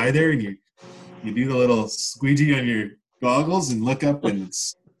just lie there and you do the little squeegee on your goggles and look up and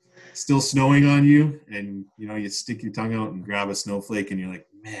it's still snowing on you, and you stick your tongue out and grab a snowflake and you're like,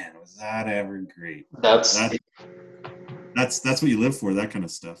 man, was that ever great. That's That's what you live for, that kind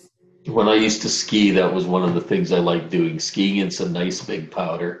of stuff. when I used to ski. That was one of the things I liked doing, skiing in some nice big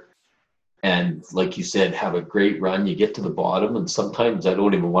powder. And like you said, have a great run. You get to the bottom, and sometimes I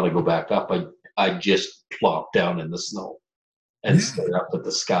don't even want to go back up. I just plop down in the snow and Yeah, stare up at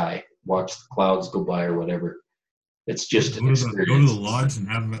the sky, watch the clouds go by or whatever. It's go just an to the experience. lodge and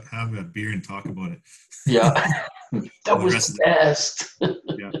have a beer and talk about it Yeah, for that the was rest the of the best.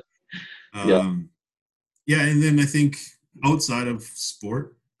 yeah. Yeah, um yeah, and then I think outside of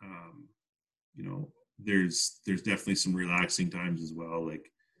sport, there's definitely some relaxing times as well.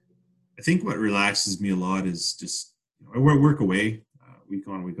 Like, I think what relaxes me a lot is just I work away, week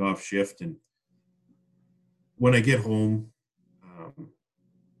on week off shift, and when I get home, um,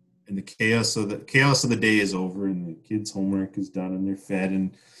 and the chaos of the day is over, and the kids' homework is done, and they're fed,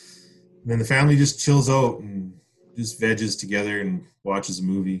 and then the family just chills out and just veggies together and watches a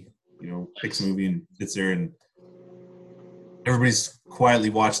movie. Picks a nice. movie and sits there, and everybody's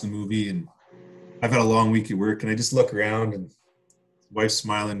quietly watched the movie. And I've had a long week at work, and I just look around, and wife's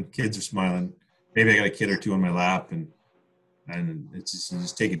smiling, kids are smiling. Maybe I got a kid or two on my lap, and it's just you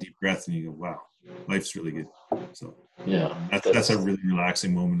just take a deep breath and you go, wow, life's really good. So Yeah, that's a that's really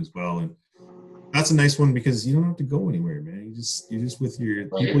relaxing moment as well, and that's a nice one because you don't have to go anywhere, man. You're just with your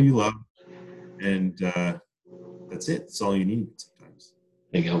people right. you love, and that's it. That's all you need sometimes.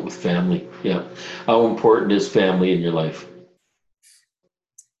 Hang out with family. Yeah. How important is family in your life?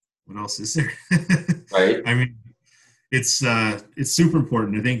 What else is there? Right. I mean, it's super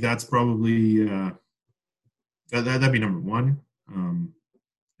important. I think that's probably that'd be number one.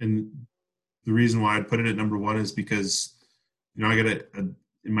 And the reason why I'd put it at number one is because I got in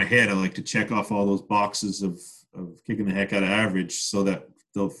my head, I like to check off all those boxes of kicking the heck out of average, so that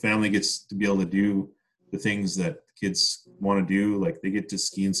the family gets to be able to do the things that the kids want to do. Like, they get to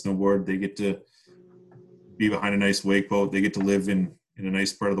ski and snowboard, they get to be behind a nice wake boat, they get to live in a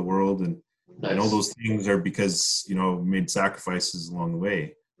nice part of the world, and all Nice. those things are because made sacrifices along the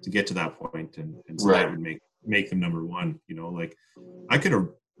way to get to that point, and so that Right. would make them number one. Like, I could have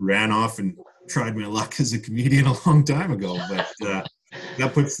ran off and tried my luck as a comedian a long time ago, but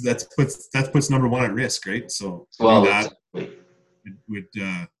that puts number one at risk, right? So to do Well, that, exactly. it would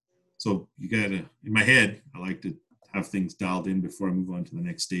so you gotta, in my head, I like to have things dialed in before I move on to the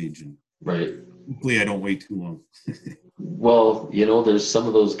next stage, and Right. hopefully I don't wait too long. Well, there's some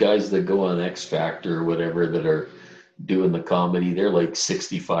of those guys that go on X Factor or whatever that are doing the comedy. They're like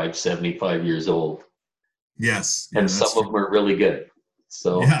 65, 75 years old, Yes, yeah, and that's some of true. them are really good.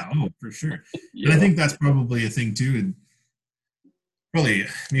 So, Yeah, oh, for sure. you And I know, think that's probably a thing too, and probably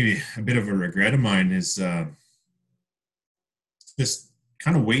maybe a bit of a regret of mine is just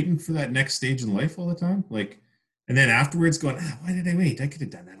kind of waiting for that next stage in life all the time. Like, and then afterwards going, why did I wait? I could have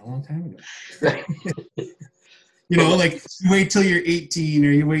done that a long time ago. right. You know, like you wait till you're 18 or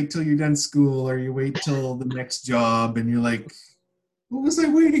you wait till you're done school or you wait till the next job and you're like, what was I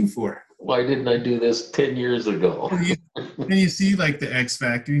waiting for? Why didn't I do this 10 years ago? And you see like the X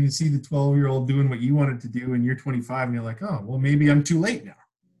Factor and you see the 12-year-old doing what you wanted to do and you're 25 and you're like, oh, well, maybe I'm too late now,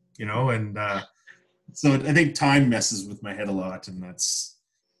 you know? And so I think time messes with my head a lot. And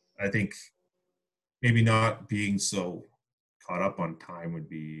I think maybe not being so caught up on time would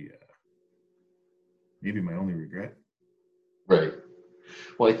be maybe my only regret. Right.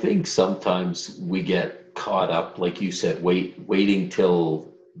 Well, I think sometimes we get caught up, like you said, waiting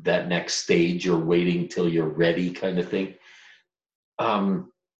till that next stage or waiting till you're ready kind of thing.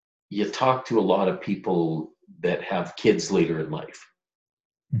 Um, you talk to a lot of people that have kids later in life,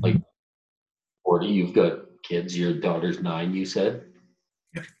 like Mm-hmm. 40, you've got kids, your daughter's 9, you said.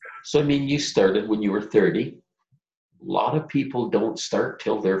 Yeah. So, I mean, you started when you were 30. A lot of people don't start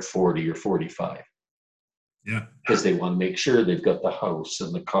till they're 40 or 45 Yeah. because they want to make sure they've got the house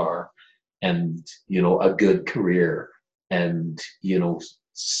and the car and, a good career and,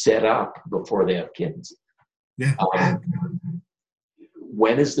 set up before they have kids. Yeah.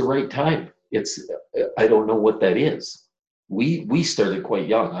 When is the right time? I don't know what that is. We started quite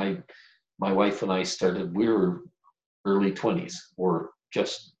young. My wife and I started, we were early 20s or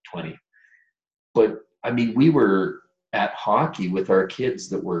just 20. But I mean, we were at hockey with our kids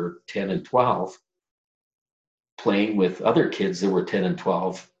that were 10 and 12, playing with other kids that were 10 and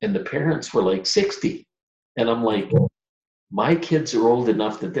 12, and the parents were like 60. And I'm like, my kids are old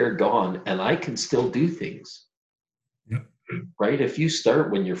enough that they're gone and I can still do things. Yeah. Right? If you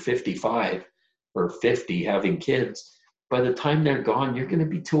start when you're 55 or 50 having kids, by the time they're gone, you're going to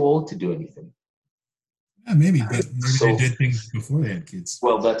be too old to do anything. Yeah, maybe, but maybe So, they did things before they had kids.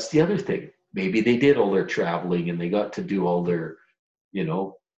 well, that's the other thing. Maybe they did all their traveling and they got to do all their,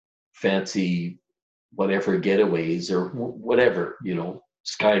 fancy whatever getaways or whatever,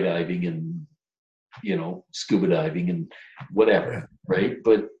 skydiving and, scuba diving and whatever, Yeah. right?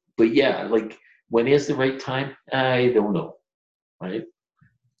 But yeah, like when is the right time? I don't know, right?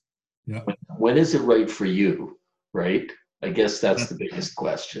 Yeah. When is it right for you, right? I guess that's the biggest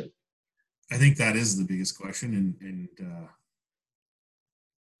question. I think that is the biggest question, and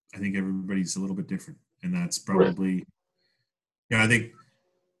I think everybody's a little bit different, and that's probably, yeah. I think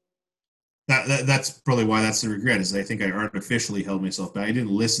that's probably why that's the regret is I think I artificially held myself back. I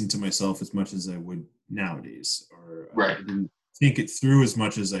didn't listen to myself as much as I would nowadays, or Right. I didn't think it through as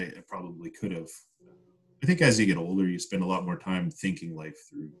much as I probably could have. I think as you get older, you spend a lot more time thinking life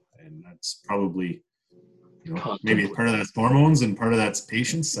through, and that's probably, maybe part of that's hormones and part of that's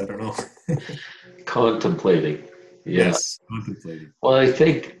patience. I don't know. Contemplating. Yeah. Yes, contemplating. Well, I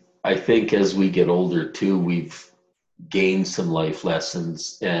think as we get older too, we've gained some life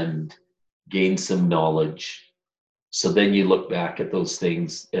lessons and gained some knowledge. So then you look back at those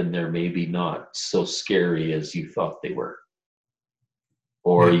things and they're maybe not so scary as you thought they were.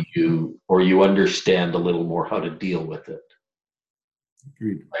 Or Yeah. you understand a little more how to deal with it.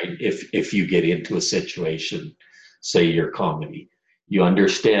 Agreed. Right? If you get into a situation, say your comedy, you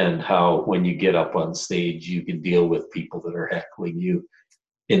understand how when you get up on stage you can deal with people that are heckling you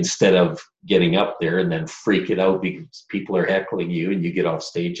instead of getting up there and then freak it out because people are heckling you and you get off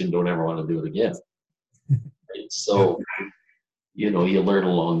stage and don't ever want to do it again. Right? So, you learn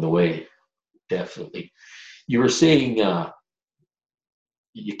along the way, definitely. You were saying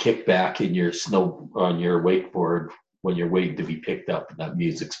you kick back in your on your wakeboard when you're waiting to be picked up and that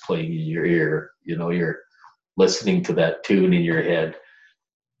music's playing in your ear. You're listening to that tune in your head.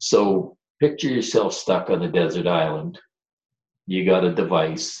 So picture yourself stuck on a desert island. You got a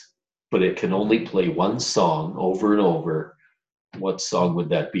device, but it can only play one song over and over. What song would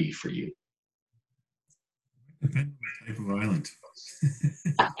that be for you? Depending on the type of island.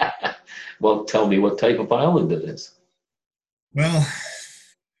 Well, tell me what type of island it is. Well,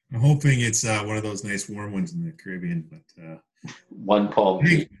 I'm hoping it's one of those nice warm ones in the Caribbean, but One palm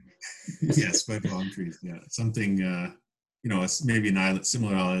tree. yes, by palm trees. Yeah, something. It's maybe an island,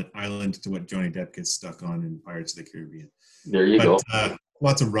 similar island to what Johnny Depp gets stuck on in Pirates of the Caribbean. There you go.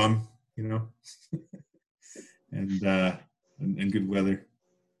 Lots of rum, and good weather,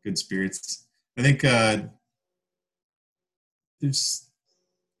 good spirits. I think there's,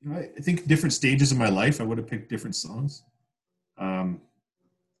 I think different stages of my life, I would have picked different songs.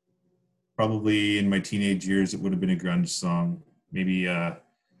 Probably in my teenage years, it would have been a grunge song. Maybe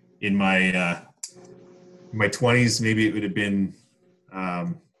in my 20s, maybe it would have been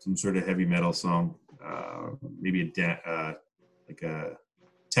some sort of heavy metal song. Maybe like a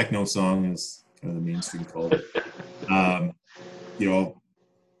techno song is kind of the mainstream called.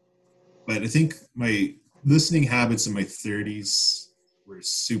 But I think listening habits in my 30s were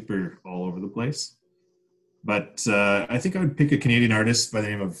super all over the place. But I think I would pick a Canadian artist by the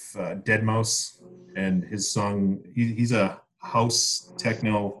name of Deadmau5, and his song. He's a house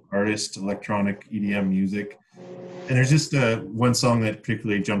techno artist, electronic EDM music. And there's just one song that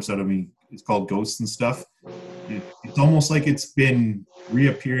particularly jumps out at me. It's called Ghosts and Stuff. It's almost like it's been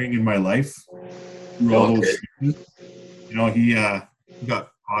reappearing in my life through all Okay. those years. He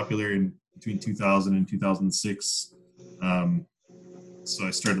got popular in between 2000 and 2006. So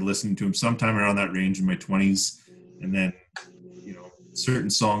I started listening to him sometime around that range in my 20s, and then certain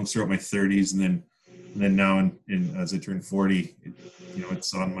songs throughout my 30s, and then now as I turn 40,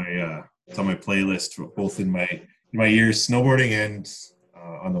 it's on my playlist, both in my years snowboarding and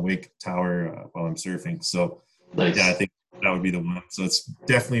on the wake tower while I'm surfing. So Nice. yeah, I think that would be the one. So it's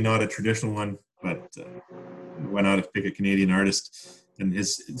definitely not a traditional one, but why not pick a Canadian artist? And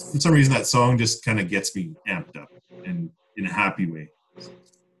for some reason that song just kind of gets me amped up and in a happy way.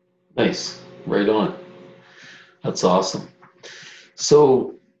 Nice. Right on. That's awesome.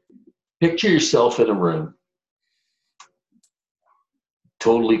 So picture yourself in a room,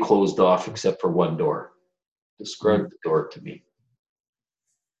 totally closed off except for one door. Describe the door to me.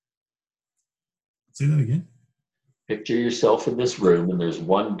 Say that again. Picture yourself in this room and there's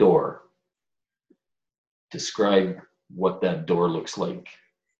one door. Describe what that door looks like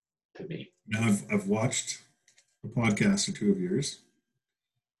to me. Now I've watched a podcast or two of yours.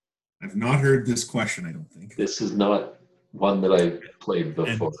 I've not heard this question, I don't think. This is not one that I played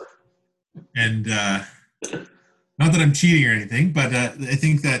before. And not that I'm cheating or anything, but I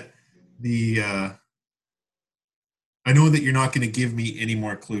think that I know that you're not going to give me any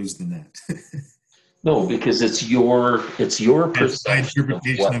more clues than that. No, because it's your perception. It's my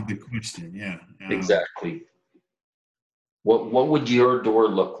interpretation of the question. Yeah. Exactly. What would your door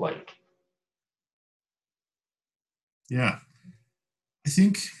look like? Yeah. I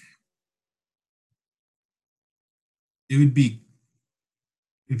think it'd be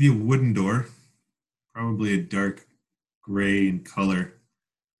a wooden door, probably a dark gray in color,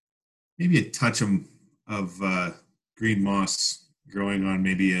 maybe a touch of green moss growing on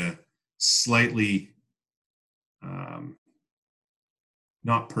maybe a slightly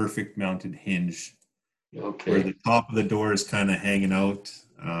not perfect mounted hinge. Okay. Where the top of the door is kind of hanging out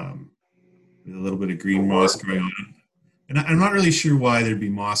with a little bit of green moss growing on it. And I'm not really sure why there'd be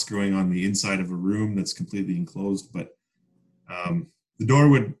moss growing on the inside of a room that's completely enclosed, but the door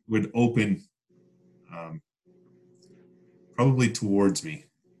would open probably towards me.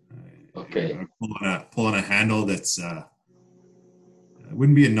 Okay. Pulling a handle that's it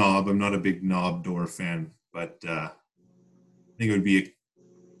wouldn't be a knob. I'm not a big knob door fan, but I think it would be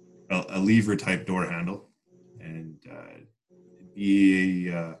a lever type door handle, and it'd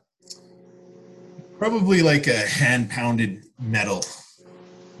be probably like a hand pounded metal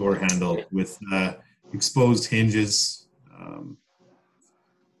door handle with exposed hinges.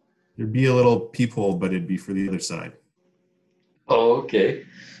 There'd be a little peephole, but it'd be for the other side. Oh, okay.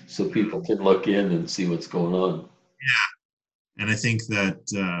 So people can look in and see what's going on. Yeah. And I think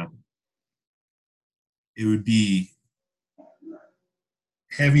that it would be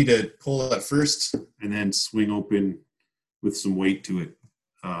heavy to pull at first and then swing open with some weight to it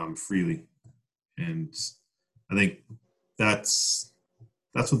freely. And I think that's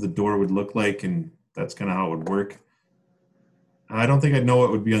what the door would look like, and that's kind of how it would work. I don't think I'd know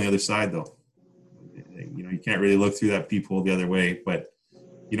what would be on the other side, though. You can't really look through that peephole the other way, but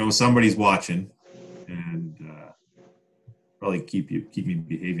somebody's watching, and probably keep me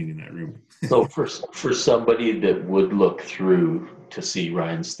behaving in that room. So for somebody that would look through to see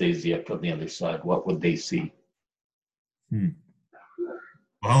Ryan Stasiuk on the other side, what would they see? Well,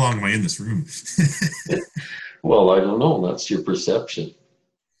 how long am I in this room? Well, I don't know. That's your perception.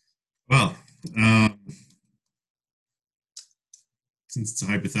 Well, since it's a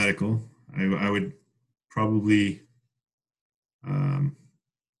hypothetical, I would probably. I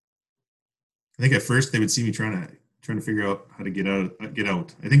think at first they would see me trying to figure out how to get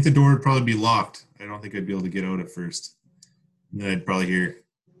out. I think the door would probably be locked. I don't think I'd be able to get out at first. And then I'd probably hear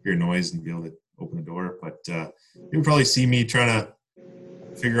noise and be able to open the door. But they would probably see me trying to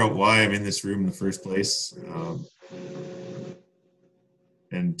figure out why I'm in this room in the first place,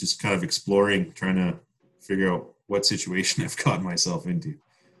 and just kind of exploring, trying to figure out what situation I've gotten myself into,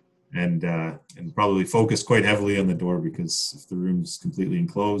 and probably focus quite heavily on the door, because if the room's completely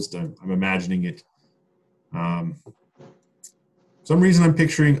enclosed, I'm imagining it. For some reason I'm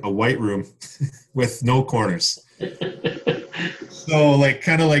picturing a white room with no corners. So like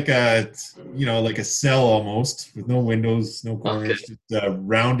kind of like a like a cell almost with no windows, no Okay. corners, just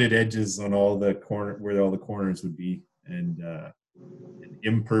rounded edges on all the corner where all the corners would be, and an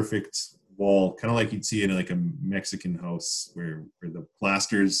imperfect wall, kind of like you'd see in like a Mexican house where the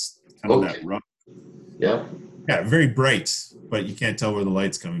plaster's kind of that Okay. rough. Yeah. Yeah, very bright, but you can't tell where the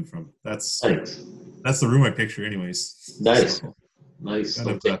light's coming from. Nice. That's the room I picture, anyways. Nice. So Nice. kind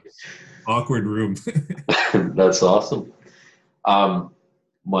of Okay. a awkward room. That's awesome. Um,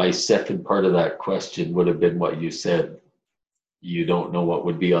 my second part of that question would have been what you said. You don't know what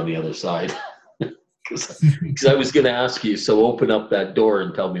would be on the other side. Because I was going to ask you, so open up that door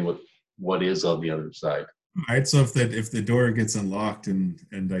and tell me what is on the other side. All right, so if the door gets unlocked and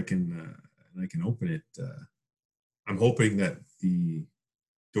I can open it, I'm hoping that the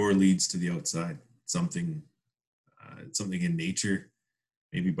door leads to the outside, something in nature,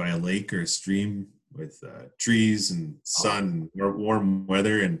 maybe by a lake or a stream with trees and Oh, sun, warm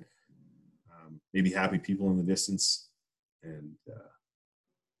weather, and maybe happy people in the distance. And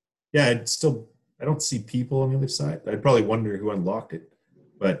yeah, I don't see people on the other side. I'd probably wonder who unlocked it,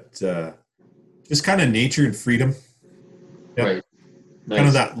 but just kind of nature and freedom. Yep, right. kind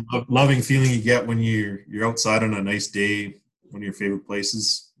of Nice. that loving feeling you get when you're outside on a nice day, one of your favorite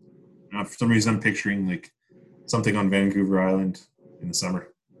places. For some reason, I'm picturing like something on Vancouver Island in the summer.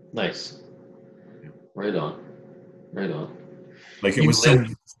 Nice. Yeah. Right on. Right on. Like it You was live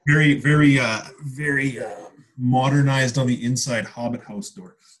some very modernized on the inside Hobbit house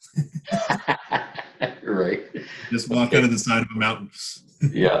door. right. Just walk out Okay. of the side of a mountain.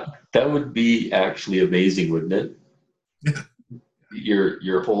 Yeah. That would be actually amazing, wouldn't it? Yeah,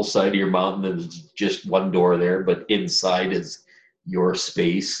 Your whole side of your mountain and there's just one door there, but inside is your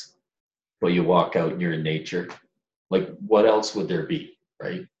space. But you walk out and you're in nature. Like what else would there be?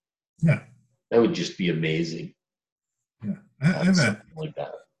 Right? yeah, That would just be amazing. yeah. To have I've had, something like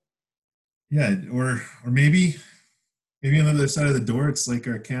that. yeah, or maybe on the other side of the door, it's like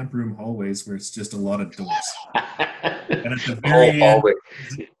our camp room hallways where it's just a lot of doors, and at the Oh, very end hallway.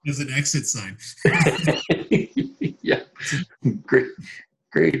 is an exit sign. Yeah. Great,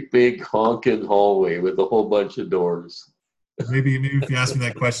 great big honking hallway with a whole bunch of doors. Maybe if you asked me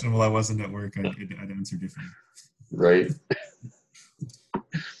that question while I wasn't at work, I'd answer differently. Right.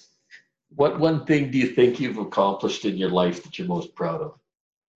 What one thing do you think you've accomplished in your life that you're most proud of?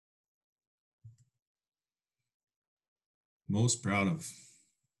 Most proud of,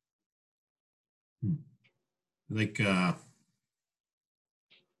 hmm. like proud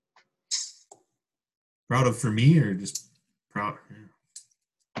of for me or just proud.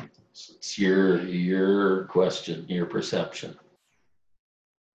 It's your question, your perception. I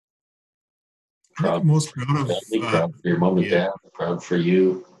think Proud I'm most for proud your of family, proud for your mom and yeah. dad, proud for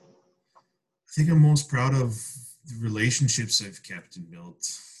you. I think I'm most proud of the relationships I've kept and built.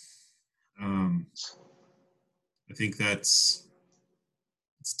 Um, I think it's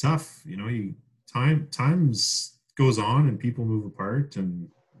tough. You times goes on and people move apart, and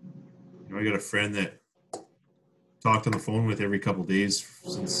I got a friend that talked on the phone with every couple of days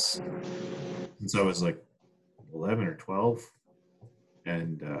since I was like 11 or 12,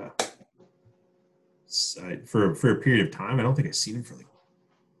 and for a period of time, I don't think I've seen him for like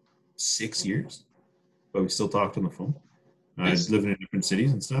 6 years, but we still talked on the phone. Nice. Living in different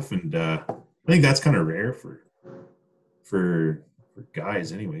cities and stuff, and I think that's kind of rare for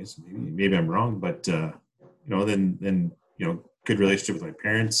guys, anyways. Maybe I'm wrong, but then good relationship with my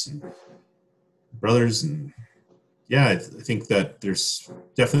parents and brothers, and yeah, I think that there's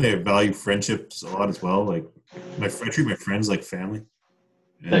definitely I value friendships a lot as well. Like I treat my friends like family,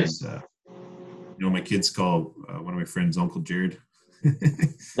 and Nice. my kids call one of my friends Uncle Jared.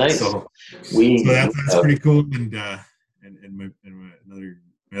 Nice. so We, so we that's have, pretty cool. And my another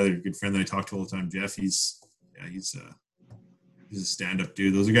good friend that I talk to all the time, Jeff. He's a stand-up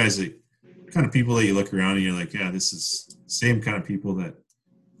dude. Those are guys that kind of people that you look around and you're like, yeah, this is the same kind of people that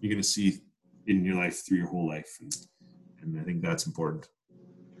you're gonna see in your life through your whole life, and I think that's important.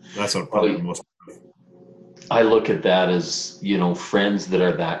 That's what probably well, the most. I look at that as, friends that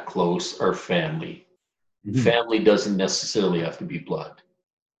are that close are family. Mhm. Family doesn't necessarily have to be blood.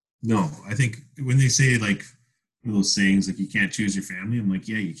 No, I think when they say like one of those sayings like you can't choose your family, I'm like,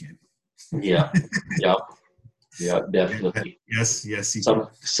 yeah, you can. Yeah. Yeah. Yeah, Yeah, definitely. yes, you can.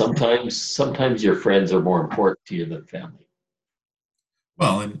 Sometimes your friends are more important to you than family,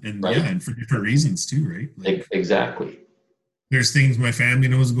 Well, and yeah, right? and for different reasons too, right? Like Exactly. there's things my family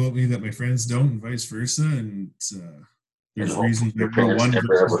knows about me that my friends don't, and vice versa. And And there's hopefully reasons I your know parents one never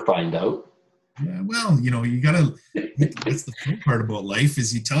versus ever find out. Yeah, well, you gotta. That's the fun part about life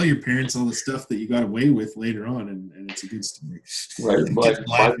is you tell your parents all the stuff that you got away with later on, and it's a good story. Right. It gets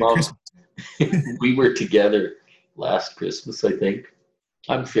My laughed at mom, Christmas. we were together last Christmas, I think.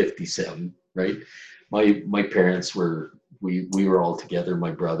 I'm 57, right? My parents were we were all together,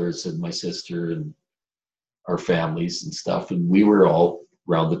 my brothers and my sister and our families and stuff, and we were all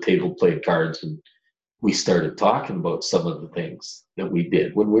around the table playing cards, and we started talking about some of the things that we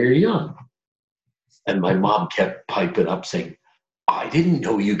did when we were young. And my mom kept piping up saying, I didn't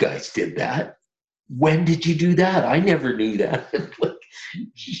know you guys did that. When did you do that? I never knew that. Like,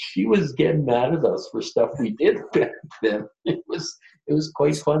 she was getting mad at us for stuff we did back then. It was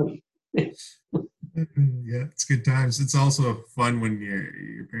quite funny. Yeah, it's good times. It's also fun when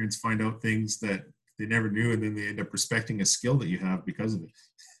your parents find out things that they never knew, and then they end up respecting a skill that you have because of it.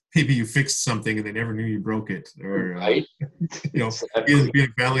 Maybe you fixed something and they never knew you broke it, or Right? being, Exactly. being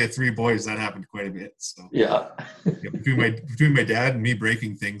a family of three boys, that happened quite a bit. So Yeah. yeah, between my dad and me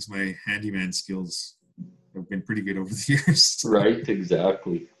breaking things, my handyman skills have been pretty good over the years. Right.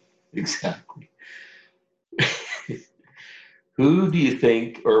 Exactly. Exactly. Who do you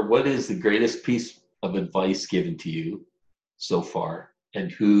think, or what is the greatest piece of advice given to you so far,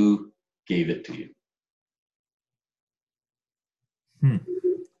 and who gave it to you? Hmm,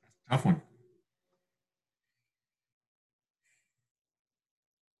 tough one.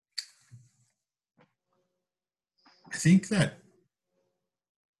 I think that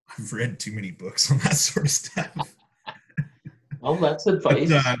I've read too many books on that sort of stuff. Well, that's But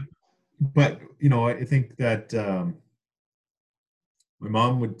advice. I think that my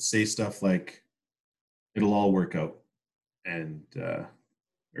mom would say stuff like, "It'll all work out," and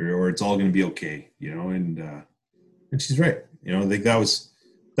or "It's all going to be okay," and she's right. I think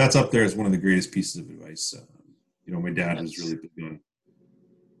that's up there as one of the greatest pieces of advice. My dad was Nice. really big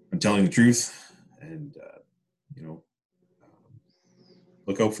on telling the truth, and you know,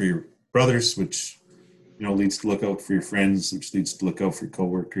 look out for your brothers, which leads to look out for your friends, which leads to look out for your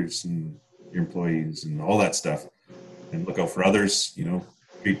coworkers and your employees and all that stuff, and look out for others.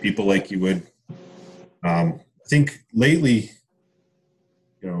 Treat people like you would. I think lately,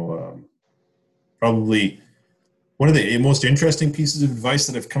 probably one of the most interesting pieces of advice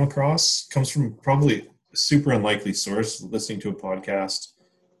that I've come across comes from probably a super unlikely source, listening to a podcast.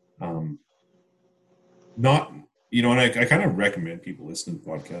 Um, not, and I kind of recommend people listen to the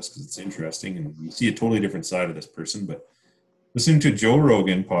podcast because it's interesting and you see a totally different side of this person. But listening to Joe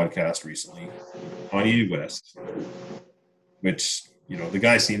Rogan podcast recently, Kanye West, which, the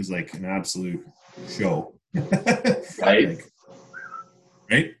guy seems like an absolute show. Right? Like,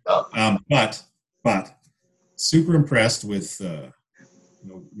 right? Uh, But super impressed with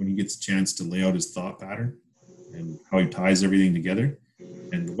when he gets a chance to lay out his thought pattern and how he ties everything together.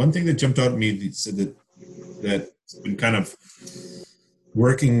 And the one thing that jumped out at me, he said that's been kind of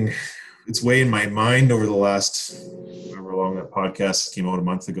working its way in my mind over the last however long that podcast came out a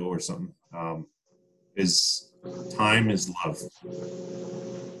month ago or something, is time is love,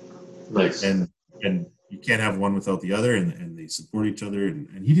 nice. and you can't have one without the other, and they support each other.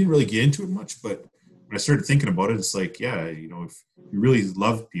 And he didn't really get into it much, but when I started thinking about it, it's like, yeah, if you really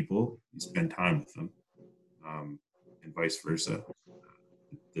love people, you spend time with them, and vice versa.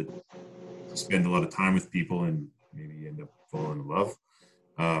 That you spend a lot of time with people and maybe you end up falling in love.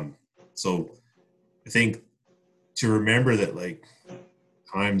 Um, so I think to remember that, like,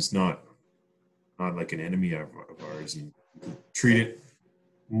 time's not like an enemy of ours, and treat it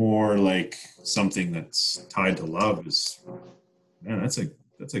more like something that's tied to love is, man, that's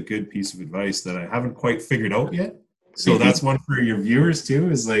a good piece of advice that I haven't quite figured out yet. So that's one for your viewers too,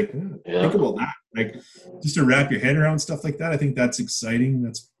 is like, think Yeah. about that. Like, just to wrap your head around stuff like that. I think that's exciting.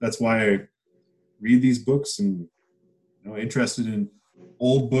 That's why I read these books, and interested in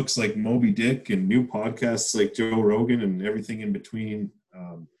old books like Moby Dick and new podcasts like Joe Rogan and everything in between.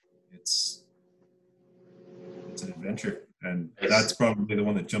 It's it's an adventure, and Nice. that's probably the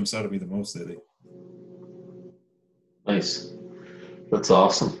one that jumps out at me the most lately. Nice. That's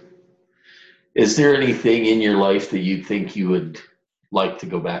awesome. Is there anything in your life that you think you would like to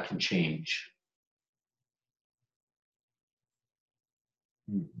go back and change?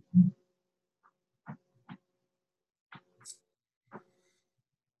 Hmm.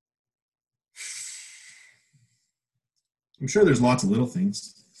 I'm sure there's lots of little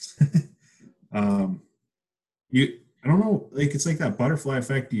things. um, I don't know, like, it's like that butterfly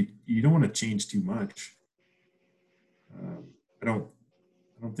effect. You don't want to change too much. Um, I don't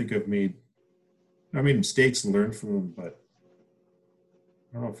think I made mistakes and learned from them, but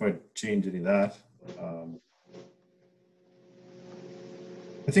I don't know if I'd change any of that. Um,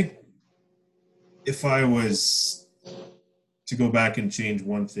 I think if I was to go back and change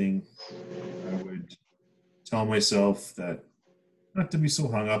one thing, I would tell myself that not to be so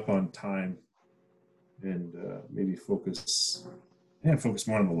hung up on time and maybe focus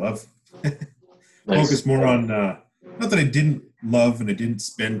more on the love. Nice. Focus more on not that I didn't love and I didn't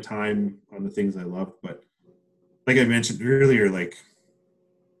spend time on the things I loved, but like I mentioned earlier, like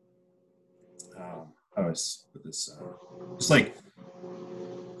how I put this, just like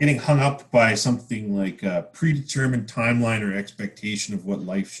getting hung up by something like a predetermined timeline or expectation of what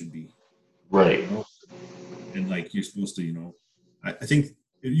life should be, Right. you know, and like you're supposed to, I think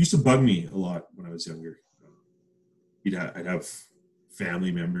it used to bug me a lot when I was younger. I'd have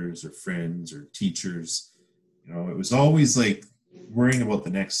family members or friends or teachers. It was always like worrying about the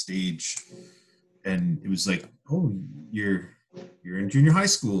next stage, and it was like, oh, you're in junior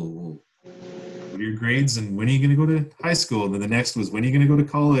high school. Well, what are your grades, and when are you going to go to high school? And then the next was, when are you going to go to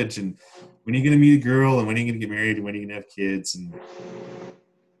college, and when are you going to meet a girl, and when are you going to get married, and when are you going to have kids? And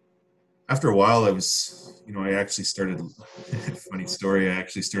after a while, I actually started. Funny story. I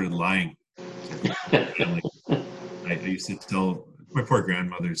actually started lying. I used to tell my poor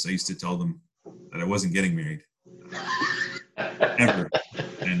grandmothers. I used to tell them that I wasn't getting married ever,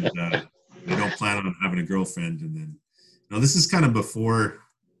 and I don't plan on having a girlfriend. And then, this is kind of before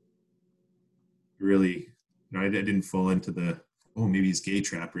really, I didn't fall into the maybe he's gay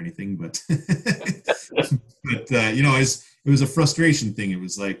trap or anything, but it was a frustration thing. It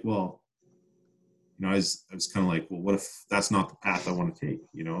was like, well, I was kind of like, well, what if that's not the path I want to take,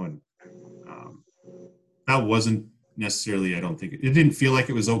 and that wasn't necessarily, I don't think it didn't feel like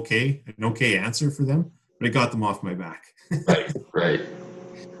it was an okay answer for them, but it got them off my back. Right. Right.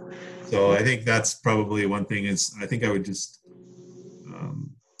 So I think that's probably one thing is I think I would just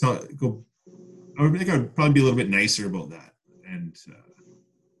go. I would think I would probably be a little bit nicer about that, and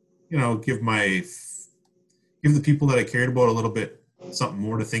give the people that I cared about a little bit something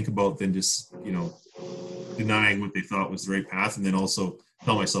more to think about than just denying what they thought was the right path, and then also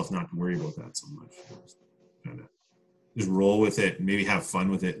tell myself not to worry about that so much. Just roll with it and maybe have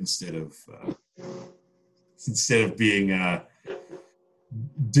fun with it instead of being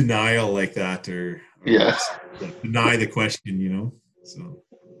denial like that, or Yeah. deny the question. So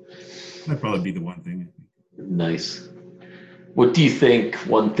that'd probably be the one thing. Nice. What do you think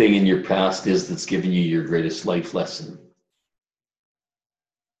one thing in your past is that's given you your greatest life lesson?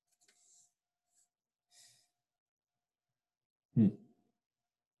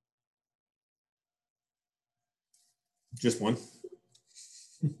 Just one.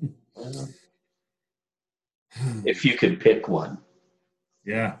 If you could pick one.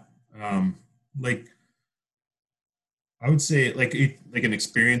 Yeah. Like I would say like an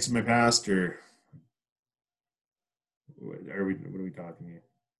experience in my past, or what are we talking here?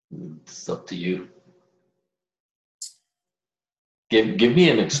 It's up to you. Give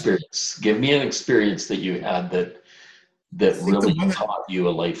me an experience. Give me an experience that you had I that think really taught you a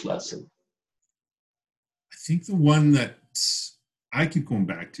life lesson. the one that I keep going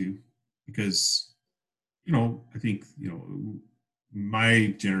back to, because I think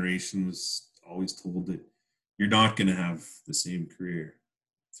my generation was always told that you're not going to have the same career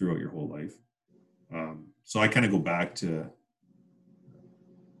throughout your whole life. So I kind of go back to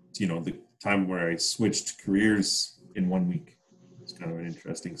the time where I switched careers in 1 week. It's kind of an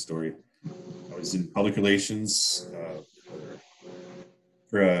interesting story. I was in public relations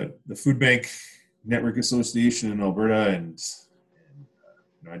for the Food Bank Network Association in Alberta, and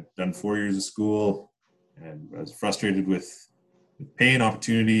I'd done 4 years of school, and I was frustrated with pay and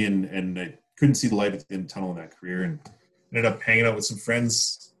opportunity, and I couldn't see the light at the end of the tunnel in that career, and ended up hanging out with some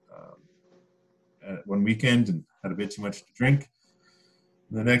friends one weekend and had a bit too much to drink.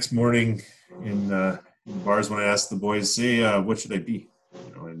 And the next morning in bars, when I asked the boys, "Hey, what should I be?"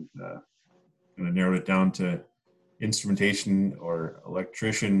 And kind of narrowed it down to instrumentation or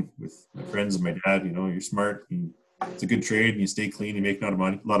electrician with my friends and my dad. You're smart, and it's a good trade, and you stay clean, you make a lot of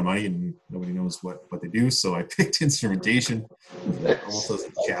money, and nobody knows what they do. So I picked instrumentation almost as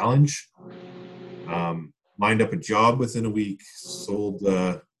a challenge. Lined up a job within a week, sold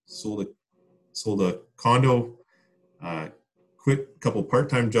a condo, quit a couple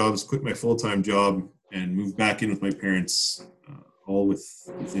part-time jobs, quit my full-time job, and moved back in with my parents, all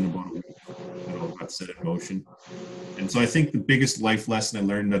within about a week. It all got set in motion. And so I think the biggest life lesson I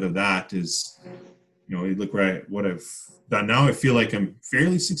learned out of that is, look what I've done now. I feel like I'm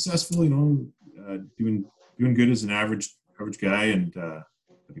fairly successful, doing good as an average guy, and have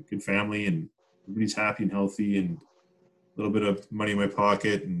a good family, and everybody's happy and healthy, and a little bit of money in my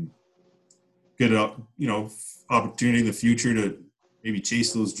pocket, and good, opportunity in the future to maybe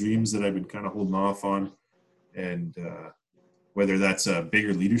chase those dreams that I've been kind of holding off on. And whether that's a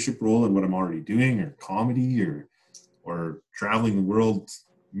bigger leadership role in what I'm already doing, or comedy, or traveling the world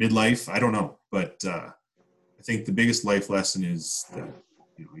midlife, I don't know. But I think the biggest life lesson is that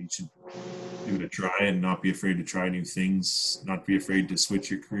you should give it a try and not be afraid to try new things, not be afraid to switch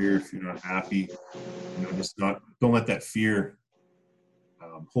your career if you're not happy. Just don't let that fear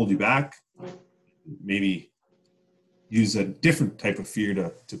hold you back. Maybe use a different type of fear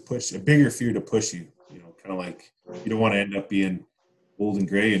to push, a bigger fear to push you. Kind of like you don't want to end up being old and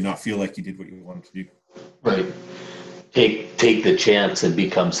gray and not feel like you did what you wanted to do. Right. Take the chance and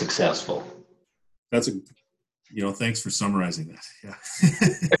become successful. That's thanks for summarizing that.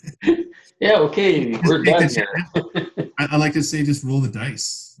 Yeah. Yeah. Okay. We're done here. I like to say, just roll the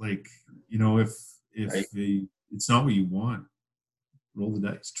dice. Like, if Right. it's not what you want, roll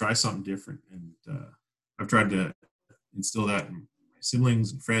the dice, try something different. And I've tried to instill that in my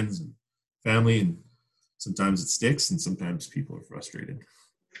siblings and friends and family, and sometimes it sticks and sometimes people are frustrated.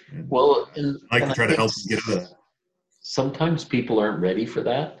 And Well, I like to try to help them get out of that. sometimes people aren't ready for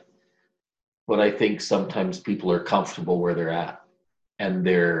that, but I think sometimes people are comfortable where they're at, and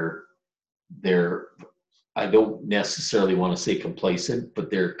they're I don't necessarily want to say complacent, but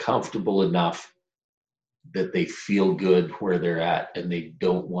they're comfortable enough that they feel good where they're at and they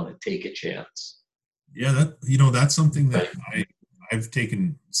don't want to take a chance. Yeah, that's something that Right. I've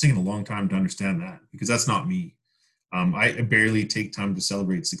taken a long time to understand, that because that's not me. I barely take time to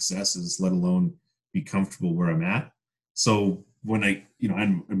celebrate successes, let alone be comfortable where I'm at. So when I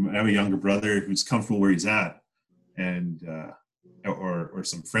have a younger brother who's comfortable where he's at, and or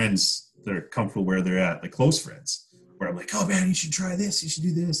some friends that are comfortable where they're at, like close friends, where I'm like, oh man, you should try this, you should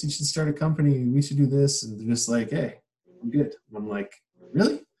do this, you should start a company, we should do this, and they're just like, hey, I'm good. And I'm like,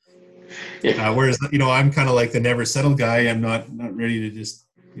 really? Yeah. Whereas I'm kind of like the never settle guy. I'm not ready to just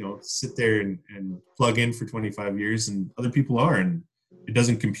sit there and plug in for 25 years, and other people are, and it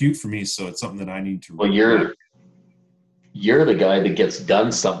doesn't compute for me. So it's something that I need to Well, you're the guy that gets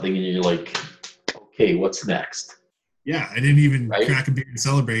done something and you're like, okay, what's next? Yeah, I didn't even Right? crack a beer and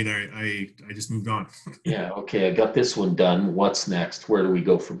celebrate. I just moved on. Yeah, okay, I got this one done. What's next? Where do we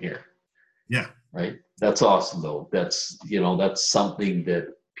go from here? Yeah, Right? That's awesome though. That's something that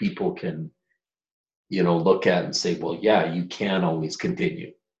people can, look at and say, well, yeah, you can always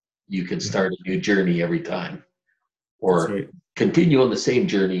continue. You can yeah, start a new journey every time, that's or right. continue on the same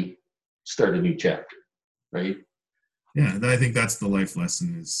journey, start a new chapter, right? Yeah, I think that's the life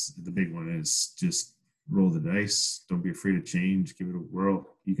lesson. Is the big one is just roll the dice. Don't be afraid of change. Give it a whirl.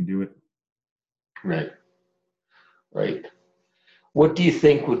 You can do it. Right, right. What do you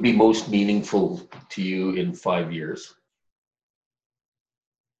think would be most meaningful to you in 5 years?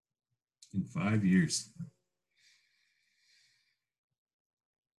 In 5 years.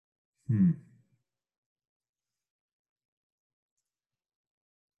 Hmm.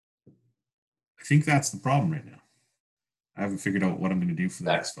 I think that's the problem right now. I haven't figured out what I'm going to do for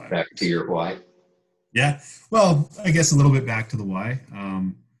the next five Back to years. your why. Yeah. Well, I guess a little bit back to the why.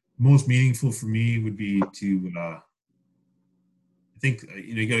 Most meaningful for me would be to, I think,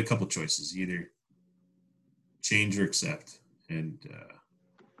 you got a couple choices. You either change or accept. And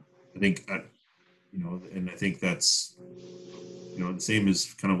I think, and I think that's, the same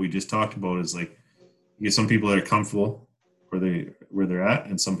as kind of we just talked about, is like, you get some people that are comfortable where they're at,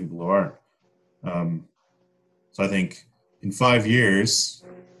 and some people who aren't. Um, so I think in 5 years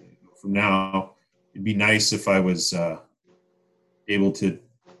from now, it'd be nice if I was able to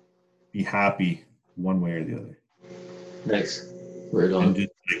be happy one way or the other, Nice. Right and on.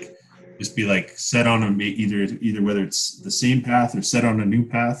 just be like set on either whether it's the same path or set on a new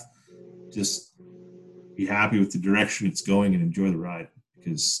path. Just be happy with the direction it's going and enjoy the ride,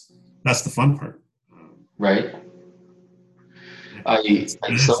 because that's the fun part. Right. Yeah, I that's, I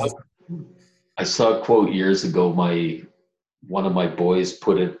that's, saw that's I saw a quote years ago. One of my boys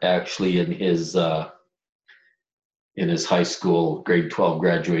put it actually in his high school grade 12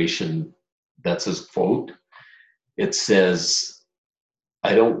 graduation. That's his quote. It says,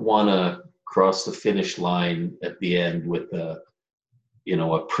 "I don't want to cross the finish line at the end with a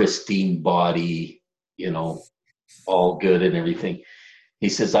pristine body, you know, all good and everything." He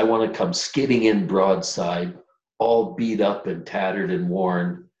says, "I want to come skidding in broadside, all beat up and tattered and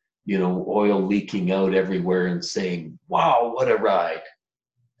worn, oil leaking out everywhere and saying, 'Wow, what a ride.'"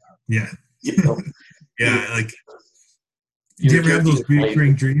 yeah, You know, your yeah. Like, do your you ever have journey those in life.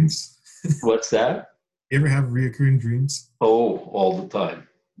 reoccurring dreams? What's that? You ever have reoccurring dreams? Oh, all the time.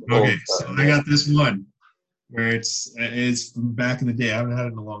 All Okay, the so time, I man. got this one where it's from back in the day. I haven't had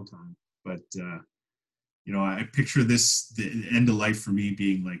it in a long time, but I picture the end of life for me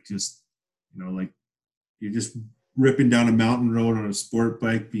being like just, like you're just ripping down a mountain road on a sport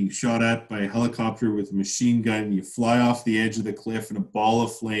bike, being shot at by a helicopter with a machine gun. And you fly off the edge of the cliff in a ball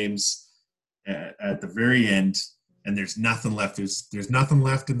of flames at the very end, and there's nothing left. There's nothing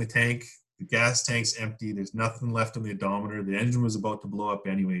left in the tank. The gas tank's empty. There's nothing left on the odometer. The engine was about to blow up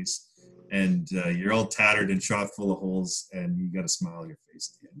anyways, and you're all tattered and shot full of holes, and you got a smile on your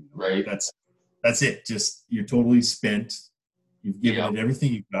face at the end. Right. That's it. Just you're totally spent. You've given it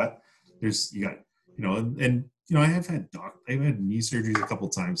everything you've got. I have had knee surgeries a couple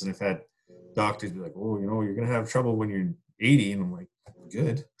times, and I've had doctors be like, "Oh, you're gonna have trouble when you're 80," and I'm like,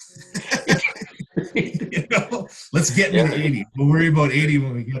 "Good." Let's get me to 80. We'll worry about 80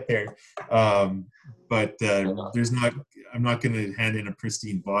 when we get there. But I'm not going to hand in a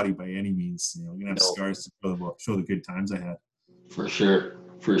pristine body by any means. I'm going to have scars to show the good times I had. For sure.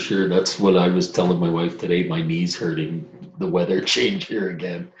 That's what I was telling my wife today. My knees hurting. The weather change here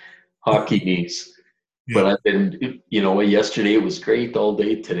again. Hockey knees. Yeah. But I've been, yesterday it was great all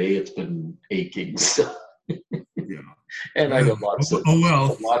day. Today it's been aching. So. Yeah. And I got lots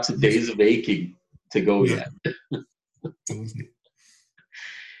of days of aching to go yet.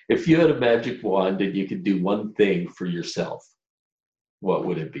 If you had a magic wand and you could do one thing for yourself, what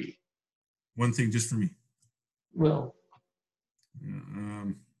would it be? One thing just for me. Well,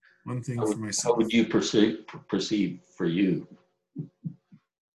 one thing for myself. How would you perceive for you?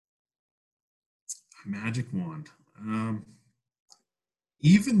 A magic wand.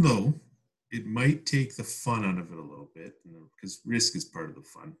 Even though it might take the fun out of it a little bit, because risk is part of the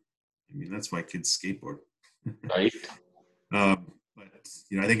fun. I mean, that's why kids skateboard. Right. But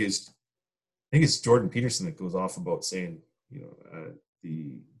I think it's Jordan Peterson that goes off about saying,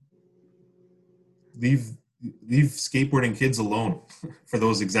 leave skateboarding kids alone for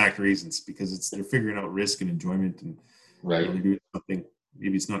those exact reasons, because they're figuring out risk and enjoyment, and right. They're doing something.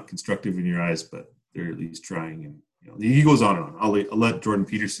 Maybe it's not constructive in your eyes, but they're at least trying. And he goes on and on. I'll let Jordan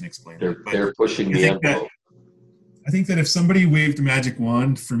Peterson explain. They're pushing the envelope. I think that if somebody waved a magic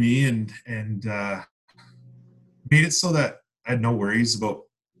wand for me and made it so that I had no worries about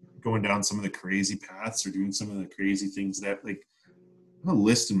going down some of the crazy paths or doing some of the crazy things, that like I have a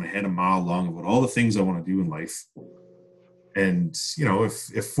list in my head a mile long about all the things I want to do in life. And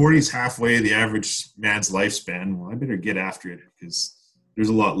if 40 is halfway the average man's lifespan, well, I better get after it, because there's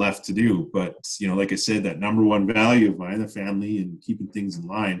a lot left to do. But like I said, that number one value of mine, the family and keeping things in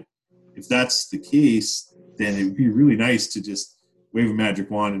line, if that's the case, then it would be really nice to just wave a magic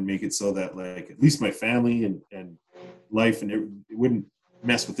wand and make it so that, like, at least my family and life and it wouldn't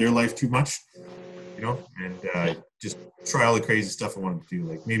mess with their life too much, and just try all the crazy stuff I wanted to do.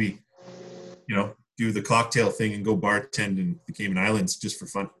 Like maybe, do the cocktail thing and go bartend in the Cayman Islands just for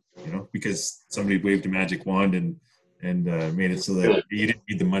fun, because somebody waved a magic wand and made it so that you didn't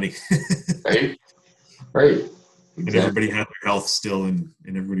need the money. Right. Exactly. And everybody had their health still, and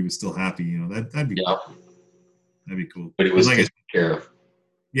everybody was still happy. That'd be cool. That'd be cool. But it was taken care of.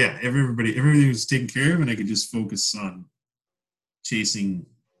 Yeah, everybody was taken care of, and I could just focus on chasing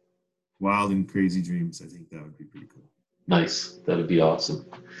wild and crazy dreams. I think that would be pretty cool. Nice. That'd be awesome.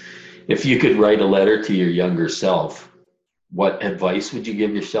 If you could write a letter to your younger self, what advice would you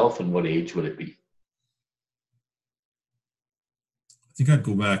give yourself, and what age would it be? I think I'd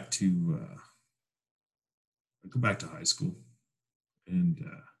go back to high school, and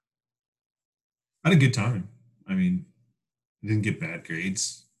I had a good time. I mean, I didn't get bad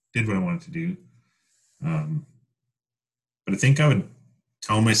grades, did what I wanted to do. But I think I would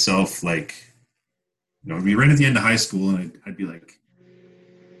tell myself, like, it'd be right at the end of high school, and I'd be like,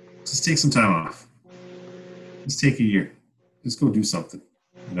 just take some time off. Just take a year. Just go do something,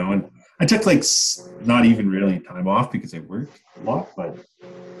 and I took not even really time off because I worked a lot, but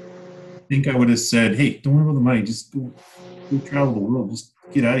I think I would have said, hey, don't worry about the money. Just go travel the world. Just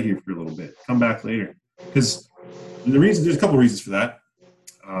get out of here for a little bit. Come back later. Because there's a couple of reasons for that.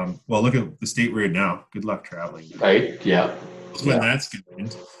 Well, look at the state we're in now. Good luck traveling. Right, yeah. When that's going to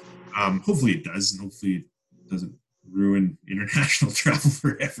end. Hopefully it does, and hopefully it doesn't ruin international travel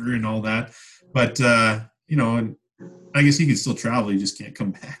forever and all that. But, and I guess you can still travel. You just can't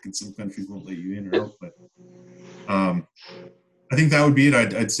come back, and some countries won't let you in or out. But I think that would be it.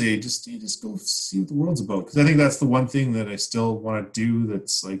 I'd say just go see what the world's about, because I think that's the one thing that I still want to do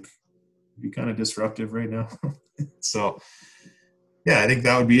that's like be kind of disruptive right now. So, yeah, I think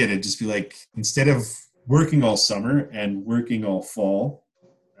that would be it. It'd just be like, instead of working all summer and working all fall,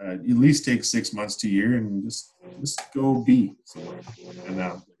 at least take 6 months to a year and just go be somewhere. And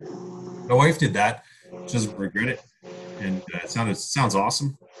my wife did that. She doesn't regret it, and it sounds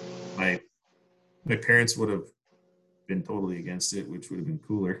awesome. My my parents would have been totally against it, which would have been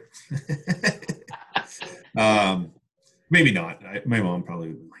cooler. um, maybe not. My mom probably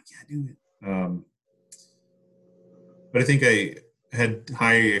would have been like, yeah, do it. But I think I had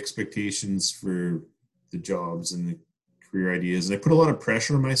high expectations for the jobs and the career ideas. And I put a lot of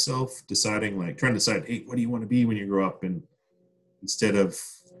pressure on myself deciding, like, trying to decide, hey, what do you want to be when you grow up? And instead of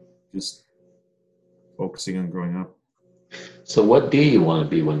just focusing on growing up. So what do you want to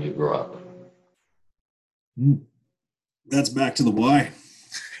be when you grow up? That's back to the why.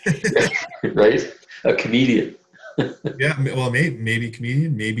 Right? A comedian. Yeah, well, maybe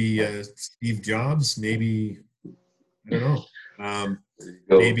comedian, maybe Steve Jobs, maybe I don't know,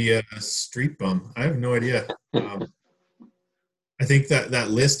 Go. maybe a street bum. I have no idea. I think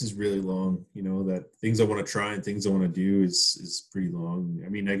that list is really long. You know, that things I want to try and things I want to do is pretty long. I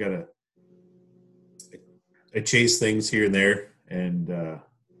mean, I chase things here and there, and I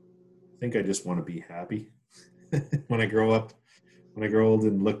think I just want to be happy when I grow up, when I grow old,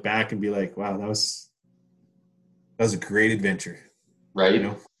 and look back and be like, wow, that was a great adventure. Right? You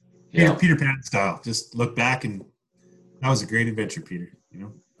know, Yeah. Peter Pan style. Just look back and that was a great adventure, Peter. You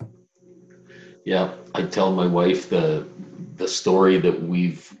know. Yeah. I tell my wife the story that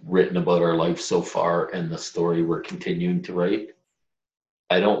we've written about our life so far and the story we're continuing to write.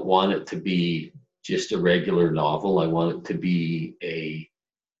 I don't want it to be just a regular novel. I want it to be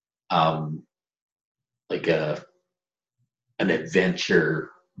um like an adventure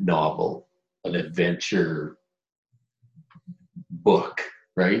novel, an adventure book,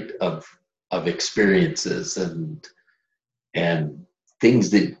 right? Of experiences and things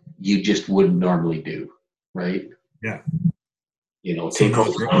that you just wouldn't normally do, right? Yeah. You know, So take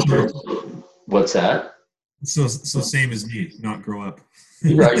not grow. what's that? So same as me. Not grow up.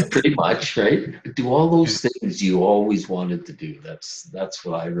 Right, pretty much, right? Do all Yeah. those things you always wanted to do. That's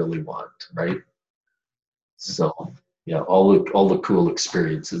what I really want, right? So yeah, all the cool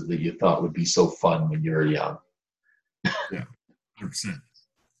experiences that you thought would be so fun when you were young. Yeah. 100%.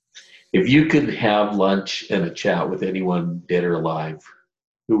 If you could have lunch and a chat with anyone dead or alive,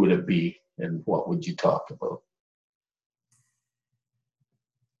 who would it be and what would you talk about?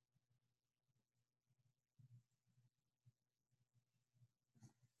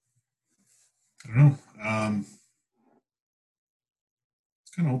 I don't know. I was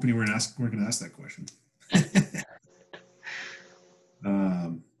kind of hoping you weren't going to ask that question.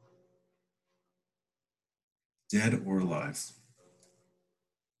 um, dead or alive?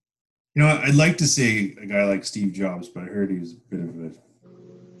 You know, I'd like to say a guy like Steve Jobs, but I heard he was a bit of a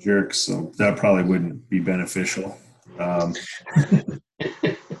jerk, so that probably wouldn't be beneficial. I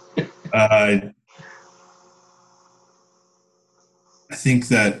I think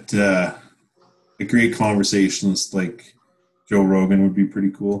that a great conversationalist like Joe Rogan would be pretty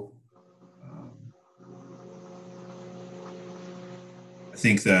cool. Um, I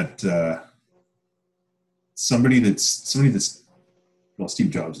think that somebody that's well,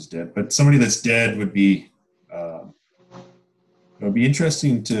 Steve Jobs is dead, but somebody that's dead um, it would be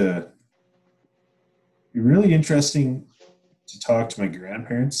interesting to be really interesting to talk to my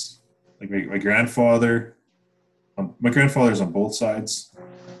grandparents, like my grandfather. My grandfather's on both sides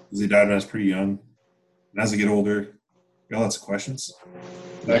because they died when I was pretty young, and as I get older, I got lots of questions.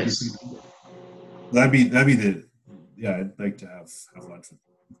 That'd be pretty Nice. cool. That'd be the yeah. I'd like to have lunch with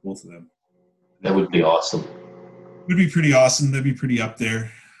both of them. I That think would be awesome. would be pretty awesome. That'd be pretty up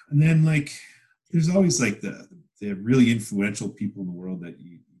there. And then like, there's always like the really influential people in the world that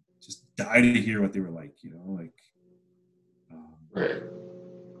you just die to hear what they were like. You know, um, Right.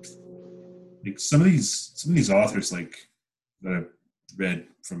 like some of these authors that I've read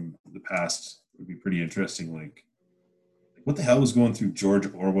from the past would be pretty interesting. Like what the hell was going through George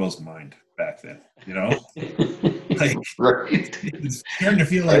Orwell's mind back then? You know, like Right. it's starting to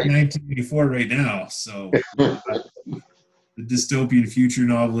feel like Right. 1984 right now. So the dystopian future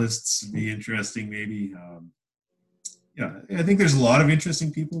novelists would be interesting, maybe. Yeah, I think there's a lot of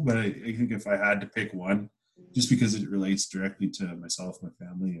interesting people, but I think if I had to pick one, just because it relates directly to myself, my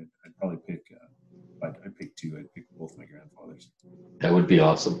family, I'd probably pick. I'd pick two. I'd pick both my grandfathers. That would be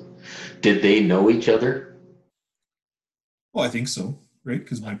awesome. Did they know each other? Oh, I think so, right?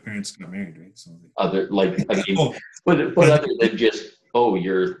 Because my parents got married, right? So, Other like I mean, oh, but but other than just oh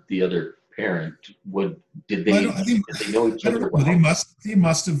you're the other parent, would I don't. I think did they know each I don't other know. They well? must. They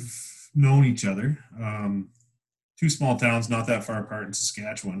must have known each other. Two small towns, not that far apart in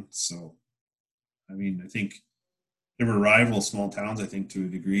Saskatchewan. So, I mean, I think they were rival small towns. I think to a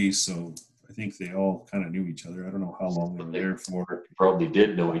degree. So, I think they all kind of knew each other. I don't know how long they But were they there for. probably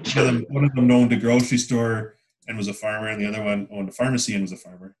did know each One of other. them, one of them owned a grocery store and was a farmer, and the other one owned a pharmacy and was a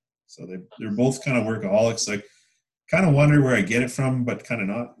farmer. So they're both kind of workaholics. Like, kind of wonder where I get it from, but kind of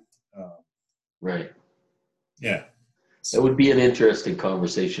not. Uh, Right. yeah. That So, would be an interesting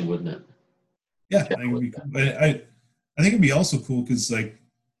conversation, wouldn't it? yeah, Chat I think it'd with be them. cool. I think it'd be also cool because, like,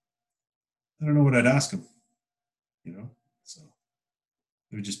 I don't know what I'd ask them, you know? So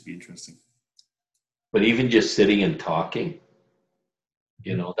it would just be interesting. But even just sitting and talking,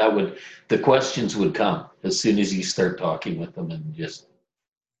 that would, the questions would come as soon as you start talking with them and just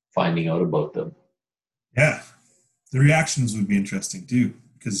finding out about them. Yeah. The reactions would be interesting too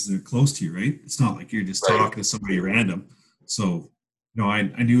because they're close to you, right? It's not like you're just Right. talking to somebody random. So, I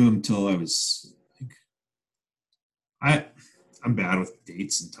knew him till I was, I, I'm bad with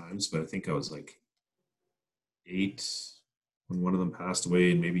dates and times, but I think I was like 8 when one of them passed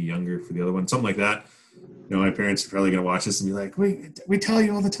away, and maybe younger for the other one, something like that. My parents are probably going to watch this and be like, "Wait, we tell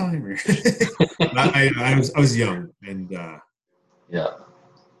you all the time." I was young, Yeah.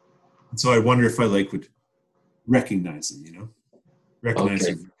 and so I wonder if I like would recognize them, recognize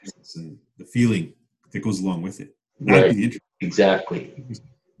Okay. their voices and the feeling that goes along with it. That'd Right. be interesting. Exactly. There's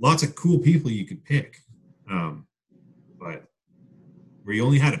lots of cool people you could pick, um, but where you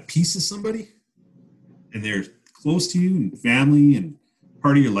only had a piece of somebody and they're close to you and family and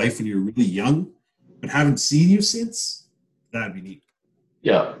part of your life when you were really young, but haven't seen you since, that'd be neat.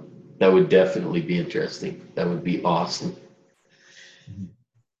 Yeah. That would definitely be interesting. That would be awesome. Mhm.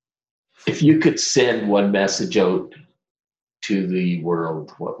 If you could send one message out to the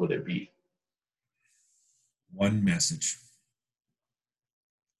world, what would it be? One message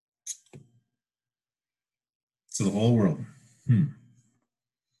to the whole world.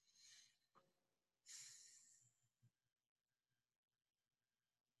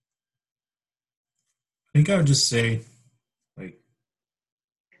 I think I would just say, like,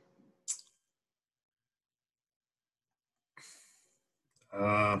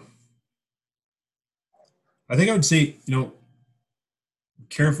 uh, I think I would say,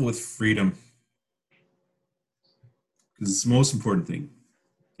 careful with freedom because it's the most important thing.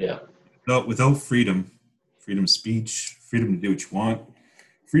 Yeah. Without freedom, freedom of speech, freedom to do what you want,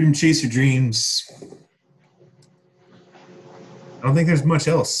 freedom to chase your dreams, I don't think there's much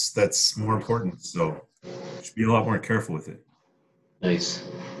else that's more important. So you should be a lot more careful with it. Nice.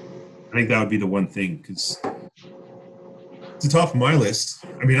 I think that would be the one thing because it's the top of my list.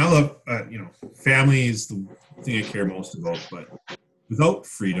 I mean, I love, family is the thing I care most about, but without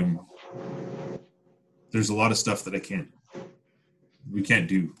freedom, there's a lot of stuff that we can't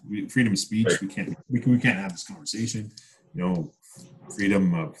do. Freedom of Right. speech, we can't have this conversation. You know,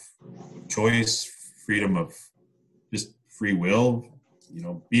 freedom of choice, freedom of just free will.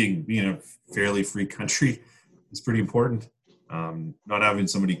 Being a fairly free country is pretty important. Not having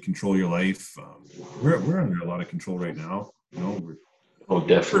somebody control your life. We're under a lot of control right now. Oh, For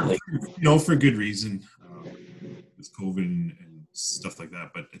definitely. for good reason, with COVID and stuff like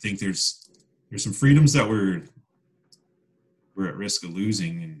that. But I think there's some freedoms that we're at risk of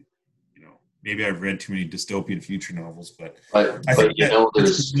losing, and maybe I've read too many dystopian future novels, but I think But that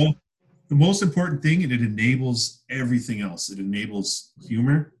it's there's the most important thing, and it enables everything else. It enables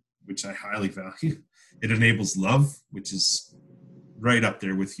humor, which I highly value. It enables love, which is right up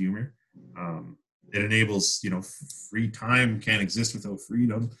there with humor. Um, it enables, free time can't exist without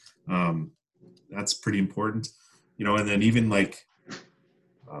freedom. Um, that's pretty important, and then even like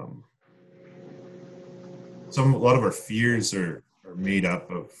um, a lot of our fears are made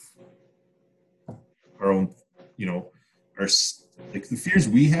up of our own, you know, like the fears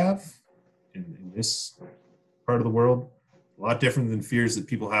we have in this part of the world, a lot different than fears that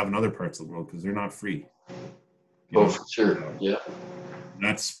people have in other parts of the world because they're not free. You oh, know, for sure. um, Yeah.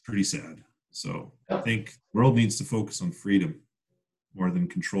 that's pretty sad. So I Yeah. think the world needs to focus on freedom more than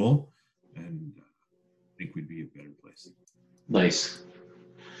control, and I think we'd be a better place. Nice.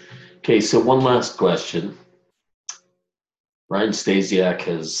 Okay, so one last question. Ryan Stasiak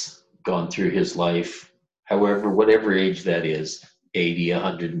has gone through his life, however, whatever age that is, 80,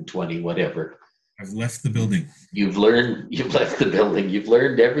 120, whatever. I've left the building. You've left the building, you've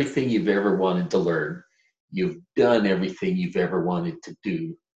learned everything you've ever wanted to learn. You've done everything you've ever wanted to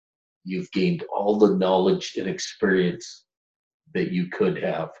do. You've gained all the knowledge and experience that you could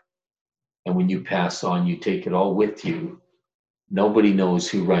have. And when you pass on, you take it all with you. Nobody knows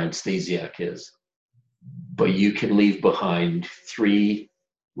who Ryan Stasiak is, but you can leave behind 3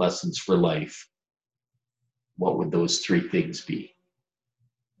 lessons for life. What would those 3 things be?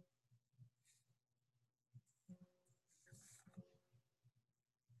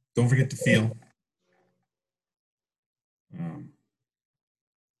 Don't forget to feel. Um,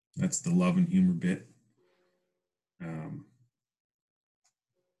 that's the love and humor bit. Um,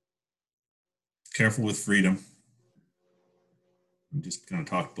 careful with freedom. We just kind of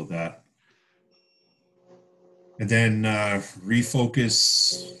talked about that. And then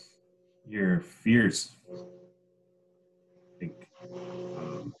refocus your fears. I think,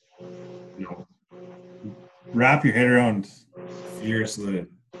 you know, wrap your head around fear so that it,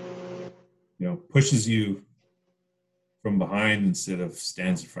 pushes you from behind instead of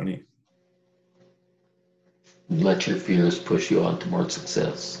stands in front of you. Let your fears push you on to more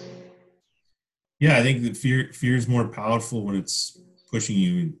success. Yeah, I think that fear is more powerful when it's pushing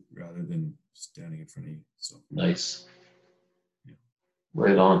you rather than standing in front of you. So Nice. yeah.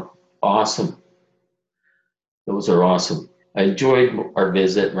 Right on. Awesome. Those are awesome. I enjoyed our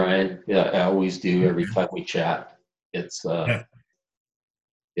visit, Ryan. Yeah, I always do every time we chat. It's Yeah.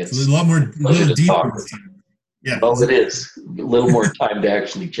 It's it's a lot more, a a pleasure little to deeper talk. this time. Yeah. Well, it is a little more time to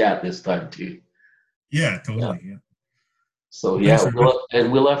actually chat this time too. Yeah, Yeah. totally. Yeah. So Well, thanks yeah, very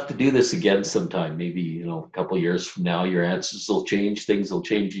much. we'll have to do this again sometime. Maybe a couple of years from now, your answers will change, things will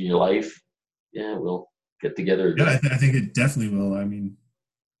change in your life. Yeah, we'll get together Yeah, again. I think it definitely will. I mean,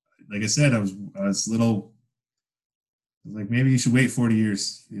 like I said, I was little like maybe you should wait 40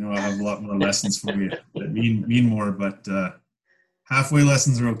 years. I'll have a lot more lessons for you that mean more, but halfway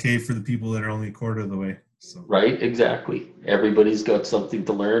lessons are okay for the people that are only a quarter of the way. So Right? Exactly. Everybody's got something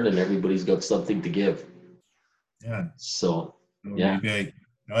to learn, and everybody's got something to give. yeah, So so yeah,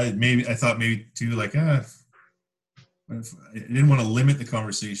 maybe I thought maybe too like I didn't want to limit the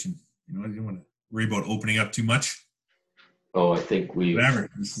conversation. I didn't want to worry about opening up too much. oh, I think we've Whatever.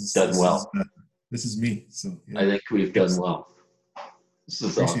 This is done this is well. uh, this is me. So I yeah, think we've done thanks. well. This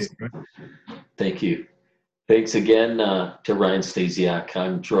is Appreciate awesome. it. Thank you. Thanks again to Ryan Stasiak.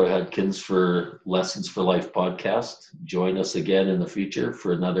 I'm Troy Hudkins for Lessons for Life podcast. Join us again in the future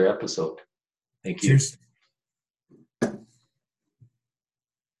for another episode. Thank you. Cheers.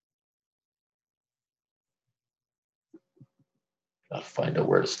 Gotta find out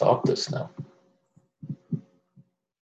where to stop this now.